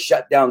be able to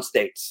shut down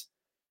states.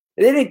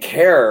 They didn't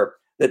care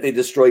that they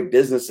destroyed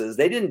businesses.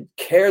 They didn't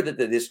care that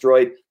they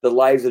destroyed the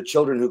lives of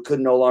children who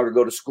could no longer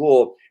go to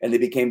school and they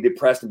became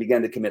depressed and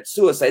began to commit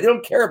suicide. They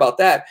don't care about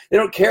that. They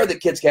don't care that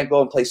kids can't go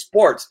and play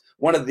sports.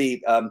 One of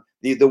the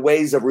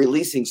ways of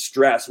releasing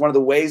stress, one of the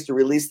ways to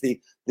release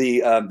the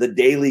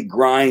daily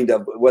grind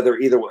of whether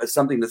either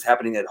something that's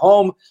happening at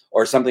home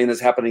or something that's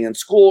happening in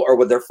school or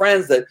with their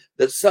friends,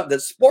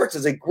 that sports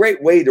is a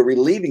great way to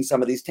relieving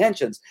some of these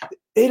tensions.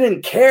 They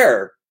didn't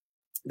care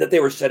that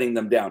they were shutting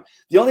them down.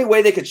 The only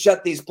way they could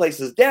shut these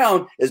places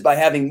down is by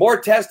having more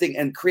testing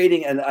and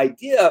creating an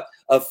idea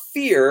of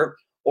fear,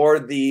 or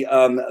the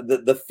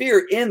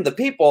fear in the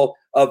people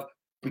of,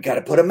 we got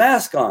to put a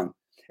mask on.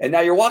 And now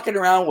you're walking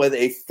around with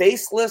a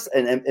faceless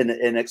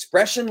and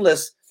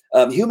expressionless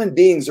human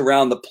beings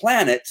around the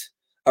planet,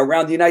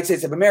 around the United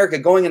States of America,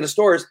 going into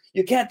stores.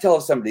 You can't tell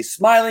if somebody's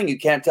smiling. You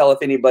can't tell if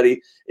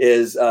anybody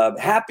is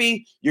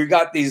happy. You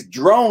got these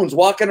drones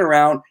walking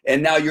around,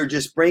 and now you're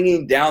just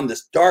bringing down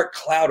this dark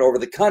cloud over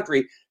the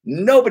country.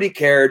 Nobody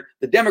cared.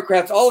 The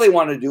Democrats, all they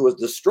wanted to do was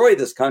destroy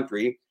this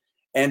country.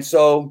 And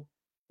so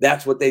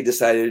that's what they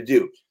decided to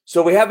do.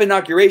 So we have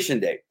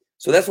Inauguration Day.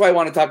 So that's why I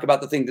want to talk about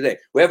the thing today.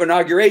 We have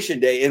Inauguration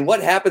Day, and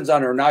what happens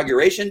on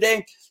Inauguration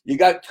Day? You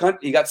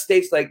got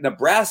states like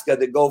Nebraska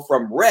that go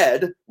from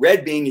red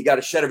being you got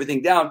to shut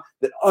everything down,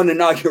 that on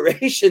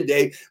Inauguration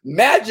Day,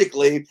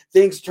 magically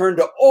things turn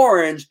to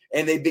orange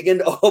and they begin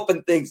to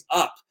open things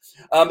up.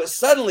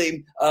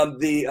 Suddenly,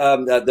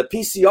 the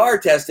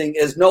PCR testing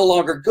is no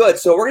longer good,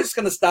 so we're just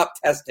going to stop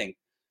testing.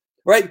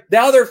 Right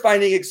now, they're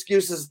finding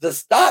excuses to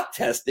stop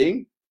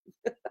testing.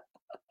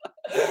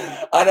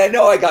 And I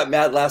know I got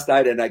mad last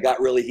night and I got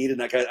really heated.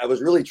 I was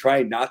really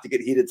trying not to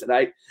get heated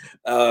tonight.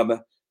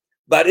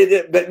 But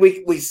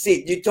we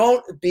see, you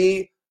don't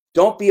be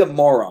a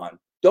moron.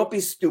 Don't be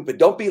stupid.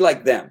 Don't be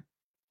like them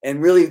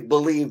and really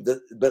believe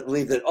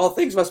that all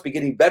things must be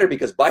getting better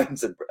because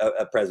Biden's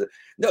a president.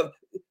 No,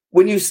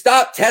 when you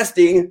stop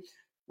testing,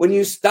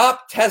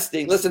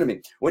 listen to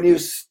me. When you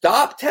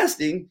stop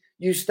testing,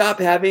 you stop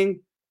having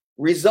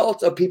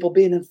results of people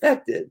being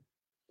infected.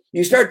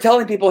 You start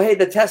telling people, hey,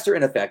 the tests are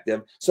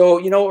ineffective. So,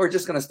 we're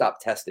just going to stop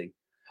testing.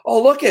 Oh,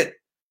 look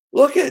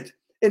at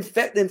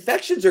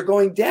infections are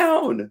going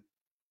down.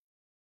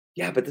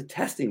 Yeah, but the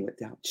testing went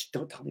down. Shh,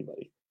 don't tell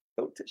anybody.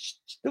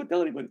 Don't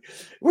tell anybody.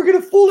 We're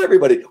going to fool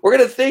everybody. We're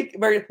going to think,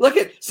 look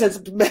at, since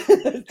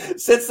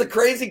the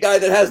crazy guy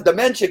that has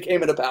dementia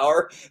came into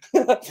power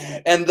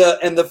and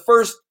the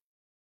first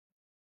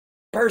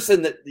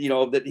person that,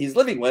 that he's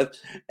living with,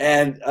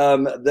 and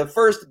the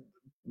first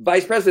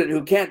vice president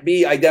who can't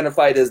be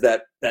identified as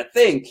that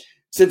thing,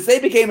 since they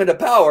became into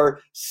power,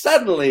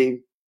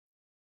 suddenly,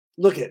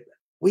 look at,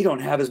 we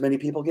don't have as many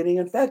people getting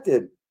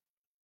infected.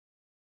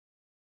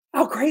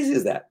 How crazy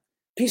is that?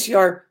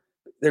 PCR,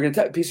 they're going to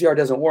tell PCR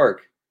doesn't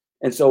work.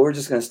 And so we're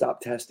just going to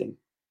stop testing.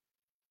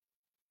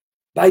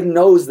 Biden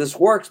knows this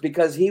works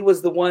because he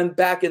was the one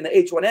back in the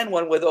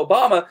H1N1 with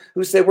Obama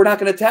who said, we're not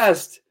going to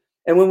test.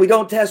 And when we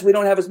don't test, we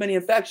don't have as many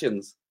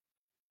infections.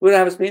 We don't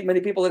have as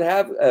many people that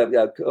have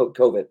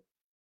COVID.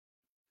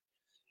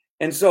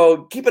 And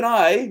so keep an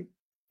eye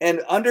and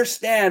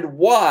understand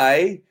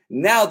why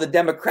now the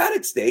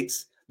Democratic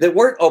states that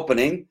weren't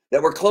opening,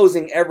 that were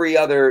closing every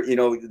other,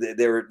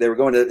 they were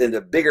going into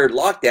bigger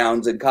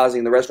lockdowns and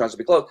causing the restaurants to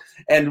be closed.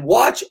 And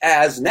watch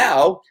as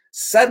now,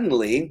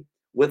 suddenly,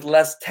 with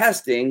less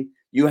testing,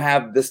 you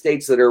have the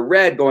states that are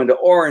red going to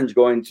orange,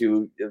 going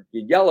to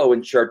yellow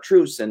and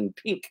chartreuse and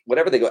pink,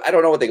 whatever they go. I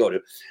don't know what they go to.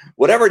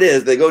 Whatever it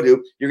is they go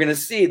to, you're going to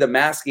see the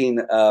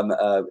masking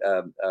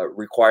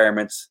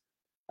requirements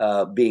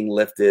being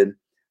lifted,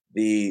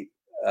 the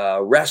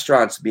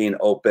restaurants being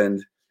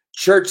opened.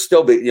 Church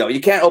still be,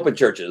 you can't open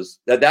churches.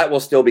 That will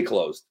still be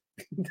closed.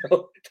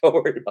 don't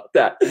worry about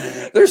that.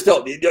 They're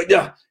still,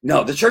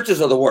 no, the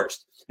churches are the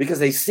worst because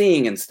they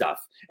sing and stuff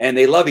and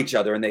they love each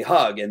other and they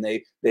hug and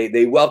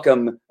they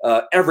welcome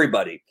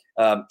everybody,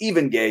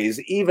 even gays,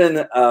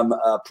 even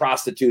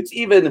prostitutes,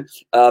 even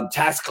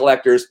tax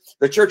collectors.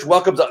 The church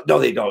welcomes, no,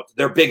 they don't.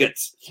 They're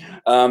bigots.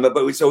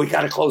 So we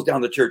got to close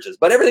down the churches,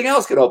 but everything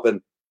else can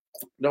open.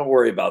 Don't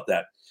worry about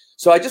that.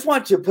 So I just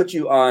want to put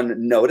you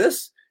on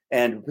notice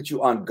and put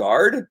you on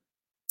guard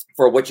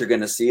for what you're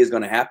going to see is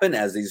going to happen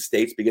as these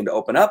states begin to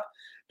open up,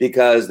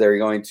 because they're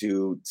going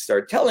to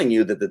start telling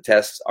you that the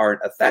tests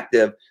aren't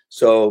effective.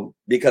 So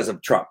because of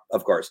Trump,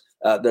 of course,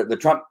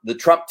 the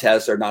Trump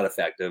tests are not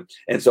effective.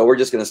 And so we're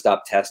just going to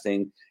stop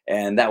testing.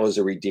 And that was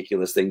a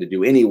ridiculous thing to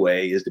do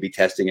anyway, is to be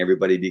testing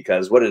everybody,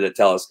 because what did it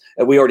tell us?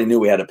 We already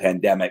knew we had a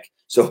pandemic.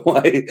 So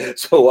why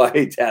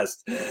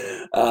test?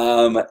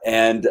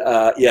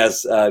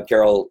 Yes,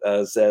 Carol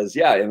says,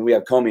 yeah. And we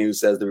have Comey who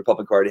says the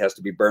Republican Party has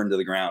to be burned to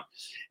the ground.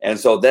 And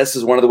so this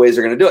is one of the ways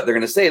they're going to do it. They're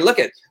going to say, look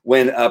at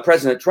when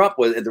President Trump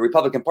the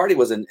Republican Party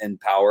was in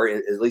power,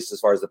 at least as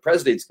far as the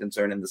president's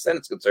concerned and the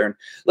Senate's concerned,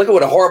 look at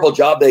what a horrible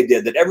job they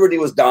did, that everybody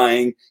was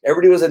dying,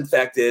 everybody was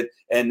infected.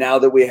 And now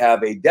that we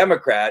have a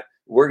Democrat,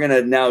 we're going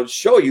to now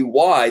show you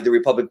why the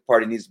Republican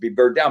Party needs to be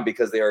burned down,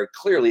 because they are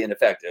clearly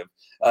ineffective.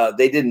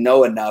 They didn't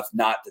know enough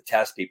not to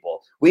test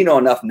people. We know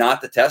enough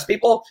not to test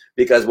people,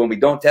 because when we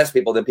don't test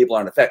people, then people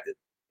aren't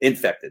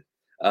infected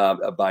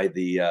by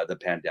the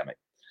pandemic.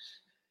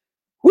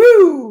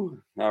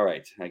 Woo! All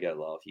right. I got a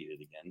little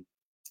heated again.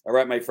 All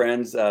right, my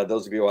friends,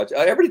 those of you who watch,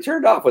 everybody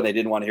turned off when they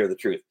didn't want to hear the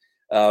truth.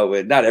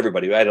 Not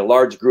everybody. I had a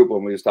large group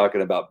when we was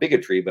talking about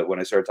bigotry, but when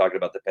I started talking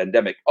about the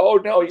pandemic, oh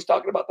no, he's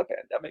talking about the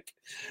pandemic.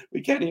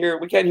 We can't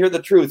hear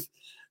the truth.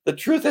 The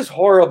truth is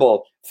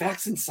horrible.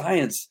 Facts and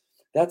science.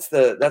 That's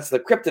the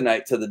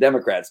kryptonite to the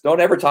Democrats.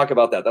 Don't ever talk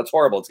about that. That's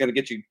horrible. It's going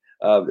to get you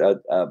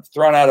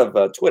thrown out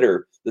of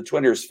Twitter, the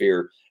Twitter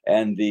sphere,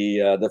 and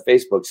the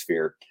Facebook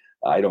sphere.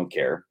 I don't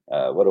care.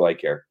 What do I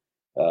care?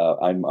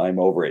 I'm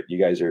over it. You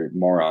guys are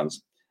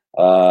morons.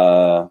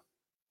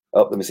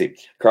 Let me see.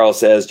 Carl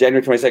says,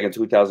 January 22nd,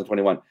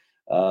 2021,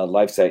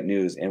 LifeSite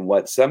News. And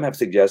what some have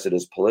suggested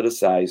is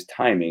politicized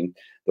timing.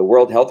 The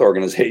World Health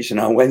Organization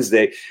on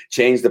Wednesday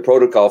changed the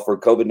protocol for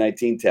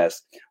COVID-19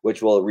 tests,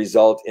 which will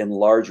result in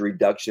large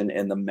reduction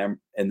in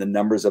the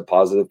numbers of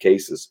positive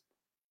cases.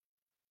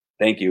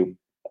 Thank you.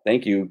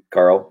 Thank you,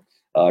 Carl.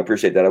 I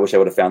appreciate that. I wish I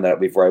would have found that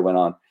out before I went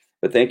on.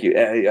 But thank you.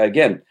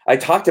 Again, I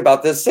talked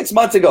about this 6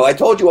 months ago. I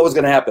told you what was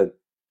going to happen.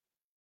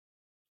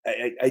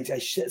 I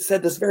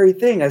said this very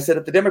thing. I said,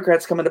 if the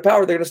Democrats come into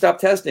power, they're going to stop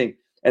testing,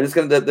 and it's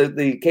going to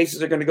the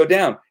cases are going to go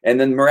down, and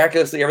then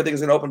miraculously everything's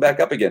going to open back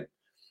up again.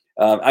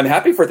 I'm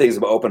happy for things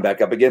to open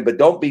back up again, but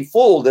don't be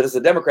fooled that it's the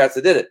Democrats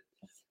that did it.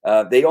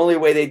 The only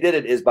way they did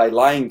it is by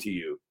lying to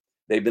you.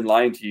 They've been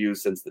lying to you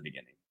since the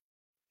beginning.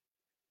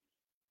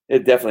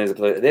 It definitely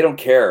is. They don't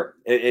care.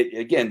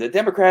 Again, the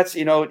Democrats,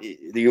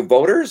 the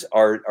voters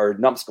are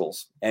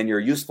numbskulls, and you're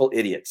useful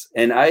idiots.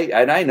 And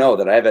I know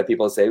that I've had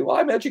people say, well,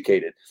 I'm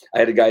educated. I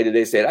had a guy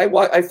today say,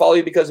 I follow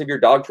you because of your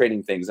dog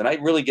training things, and I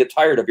really get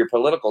tired of your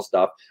political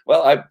stuff.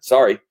 Well, I'm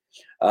sorry,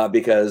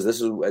 because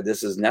this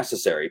is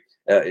necessary.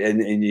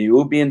 And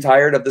you being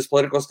tired of this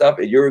political stuff,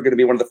 you're going to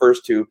be one of the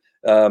first to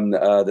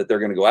that they're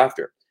going to go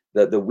after.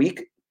 The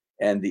weak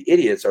and the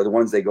idiots are the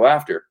ones they go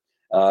after.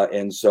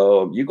 And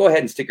so you go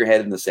ahead and stick your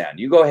head in the sand.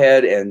 You go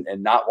ahead and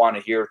not want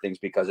to hear things,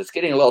 because it's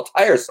getting a little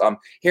tiresome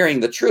hearing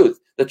the truth.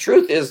 The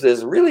truth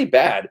is really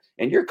bad.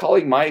 And you're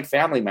calling my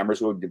family members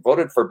who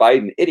voted for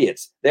Biden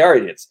idiots. They are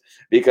idiots,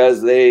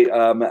 because they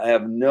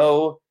have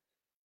no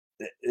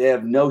they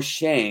have no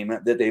shame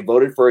that they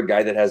voted for a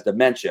guy that has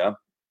dementia.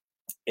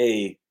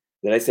 Did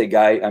I say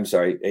guy? I'm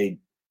sorry.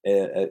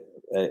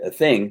 A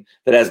thing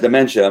that has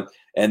dementia,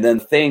 and then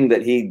thing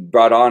that he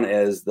brought on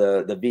as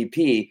the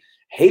VP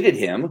hated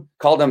him,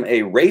 called him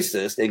a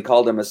racist, and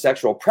called him a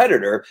sexual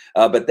predator,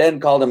 but then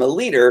called him a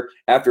leader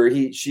after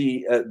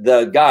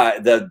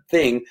the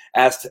thing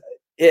asked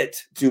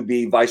it to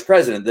be vice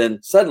president.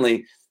 Then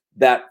suddenly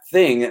that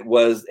thing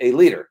was a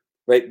leader,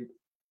 right?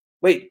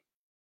 Wait,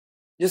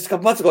 just a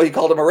couple months ago you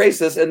called him a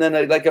racist, and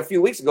then like a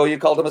few weeks ago you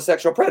called him a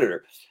sexual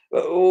predator.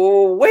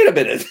 Wait a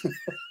minute.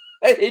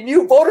 And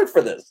you voted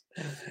for this.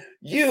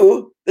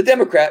 You, the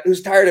Democrat,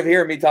 who's tired of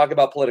hearing me talk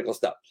about political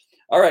stuff.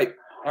 All right,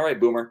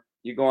 boomer.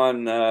 You go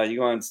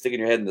on sticking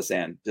your head in the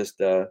sand. Just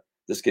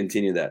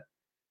continue that.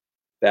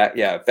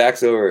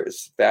 Facts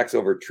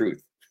over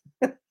truth.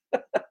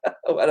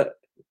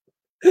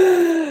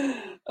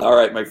 All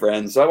right, my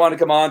friends. So I want to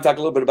come on, talk a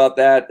little bit about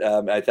that.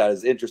 I thought it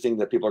was interesting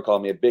that people are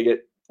calling me a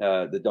bigot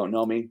that don't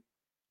know me.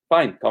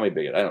 Fine, call me a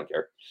bigot. I don't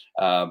care.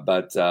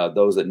 But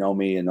those that know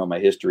me and know my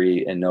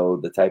history and know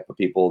the type of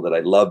people that I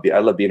love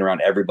being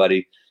around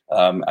everybody.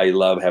 I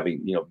love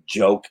having,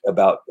 joke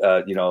about,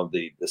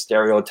 the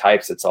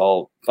stereotypes. It's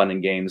all fun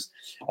and games.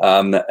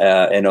 I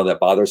know that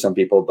bothers some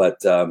people, but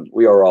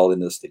we are all in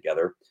this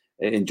together.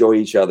 Enjoy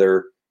each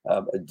other,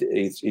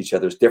 each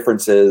other's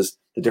differences,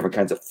 the different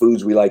kinds of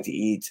foods we like to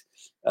eat.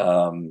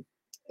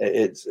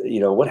 It's,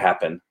 what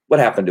happened? What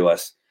happened to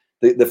us?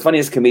 The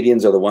funniest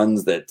comedians are the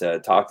ones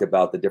that talked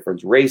about the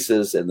different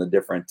races and the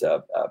different,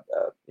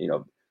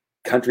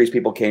 countries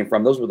people came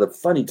from. Those were the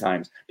funny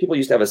times. People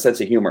used to have a sense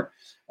of humor.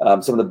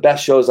 Some of the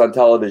best shows on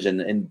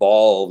television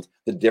involved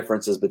the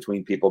differences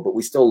between people, but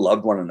we still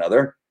loved one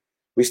another.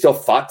 We still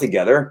fought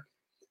together.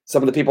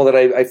 Some of the people that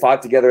I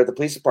fought together at the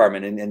police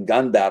department in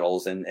gun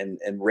battles and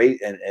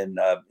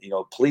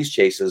police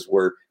chases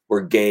were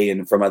gay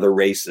and from other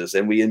races,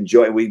 and we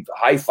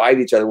high-fived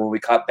each other when we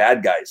caught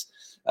bad guys.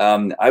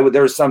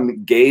 There were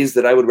some gays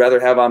that I would rather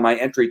have on my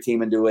entry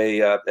team into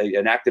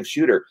an active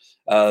shooter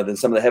than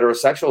some of the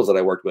heterosexuals that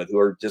I worked with, who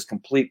are just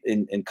complete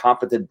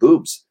incompetent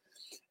boobs.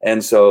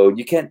 And so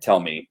you can't tell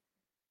me.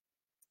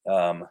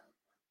 I'm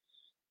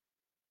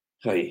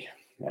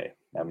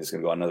just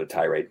going to go on another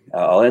tirade.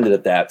 I'll end it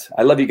at that.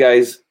 I love you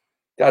guys.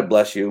 God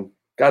bless you.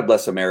 God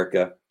bless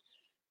America.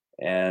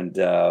 And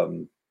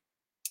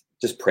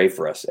just pray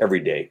for us every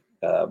day.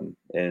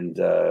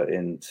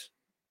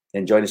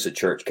 And join us at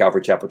church,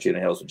 Calvary Chapel, Chino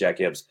Hills with Jack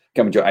Hibbs.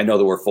 Come and join. I know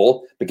that we're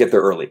full, but get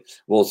there early.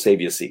 We'll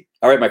save you a seat.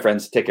 All right, my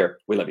friends. Take care.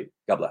 We love you.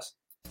 God bless.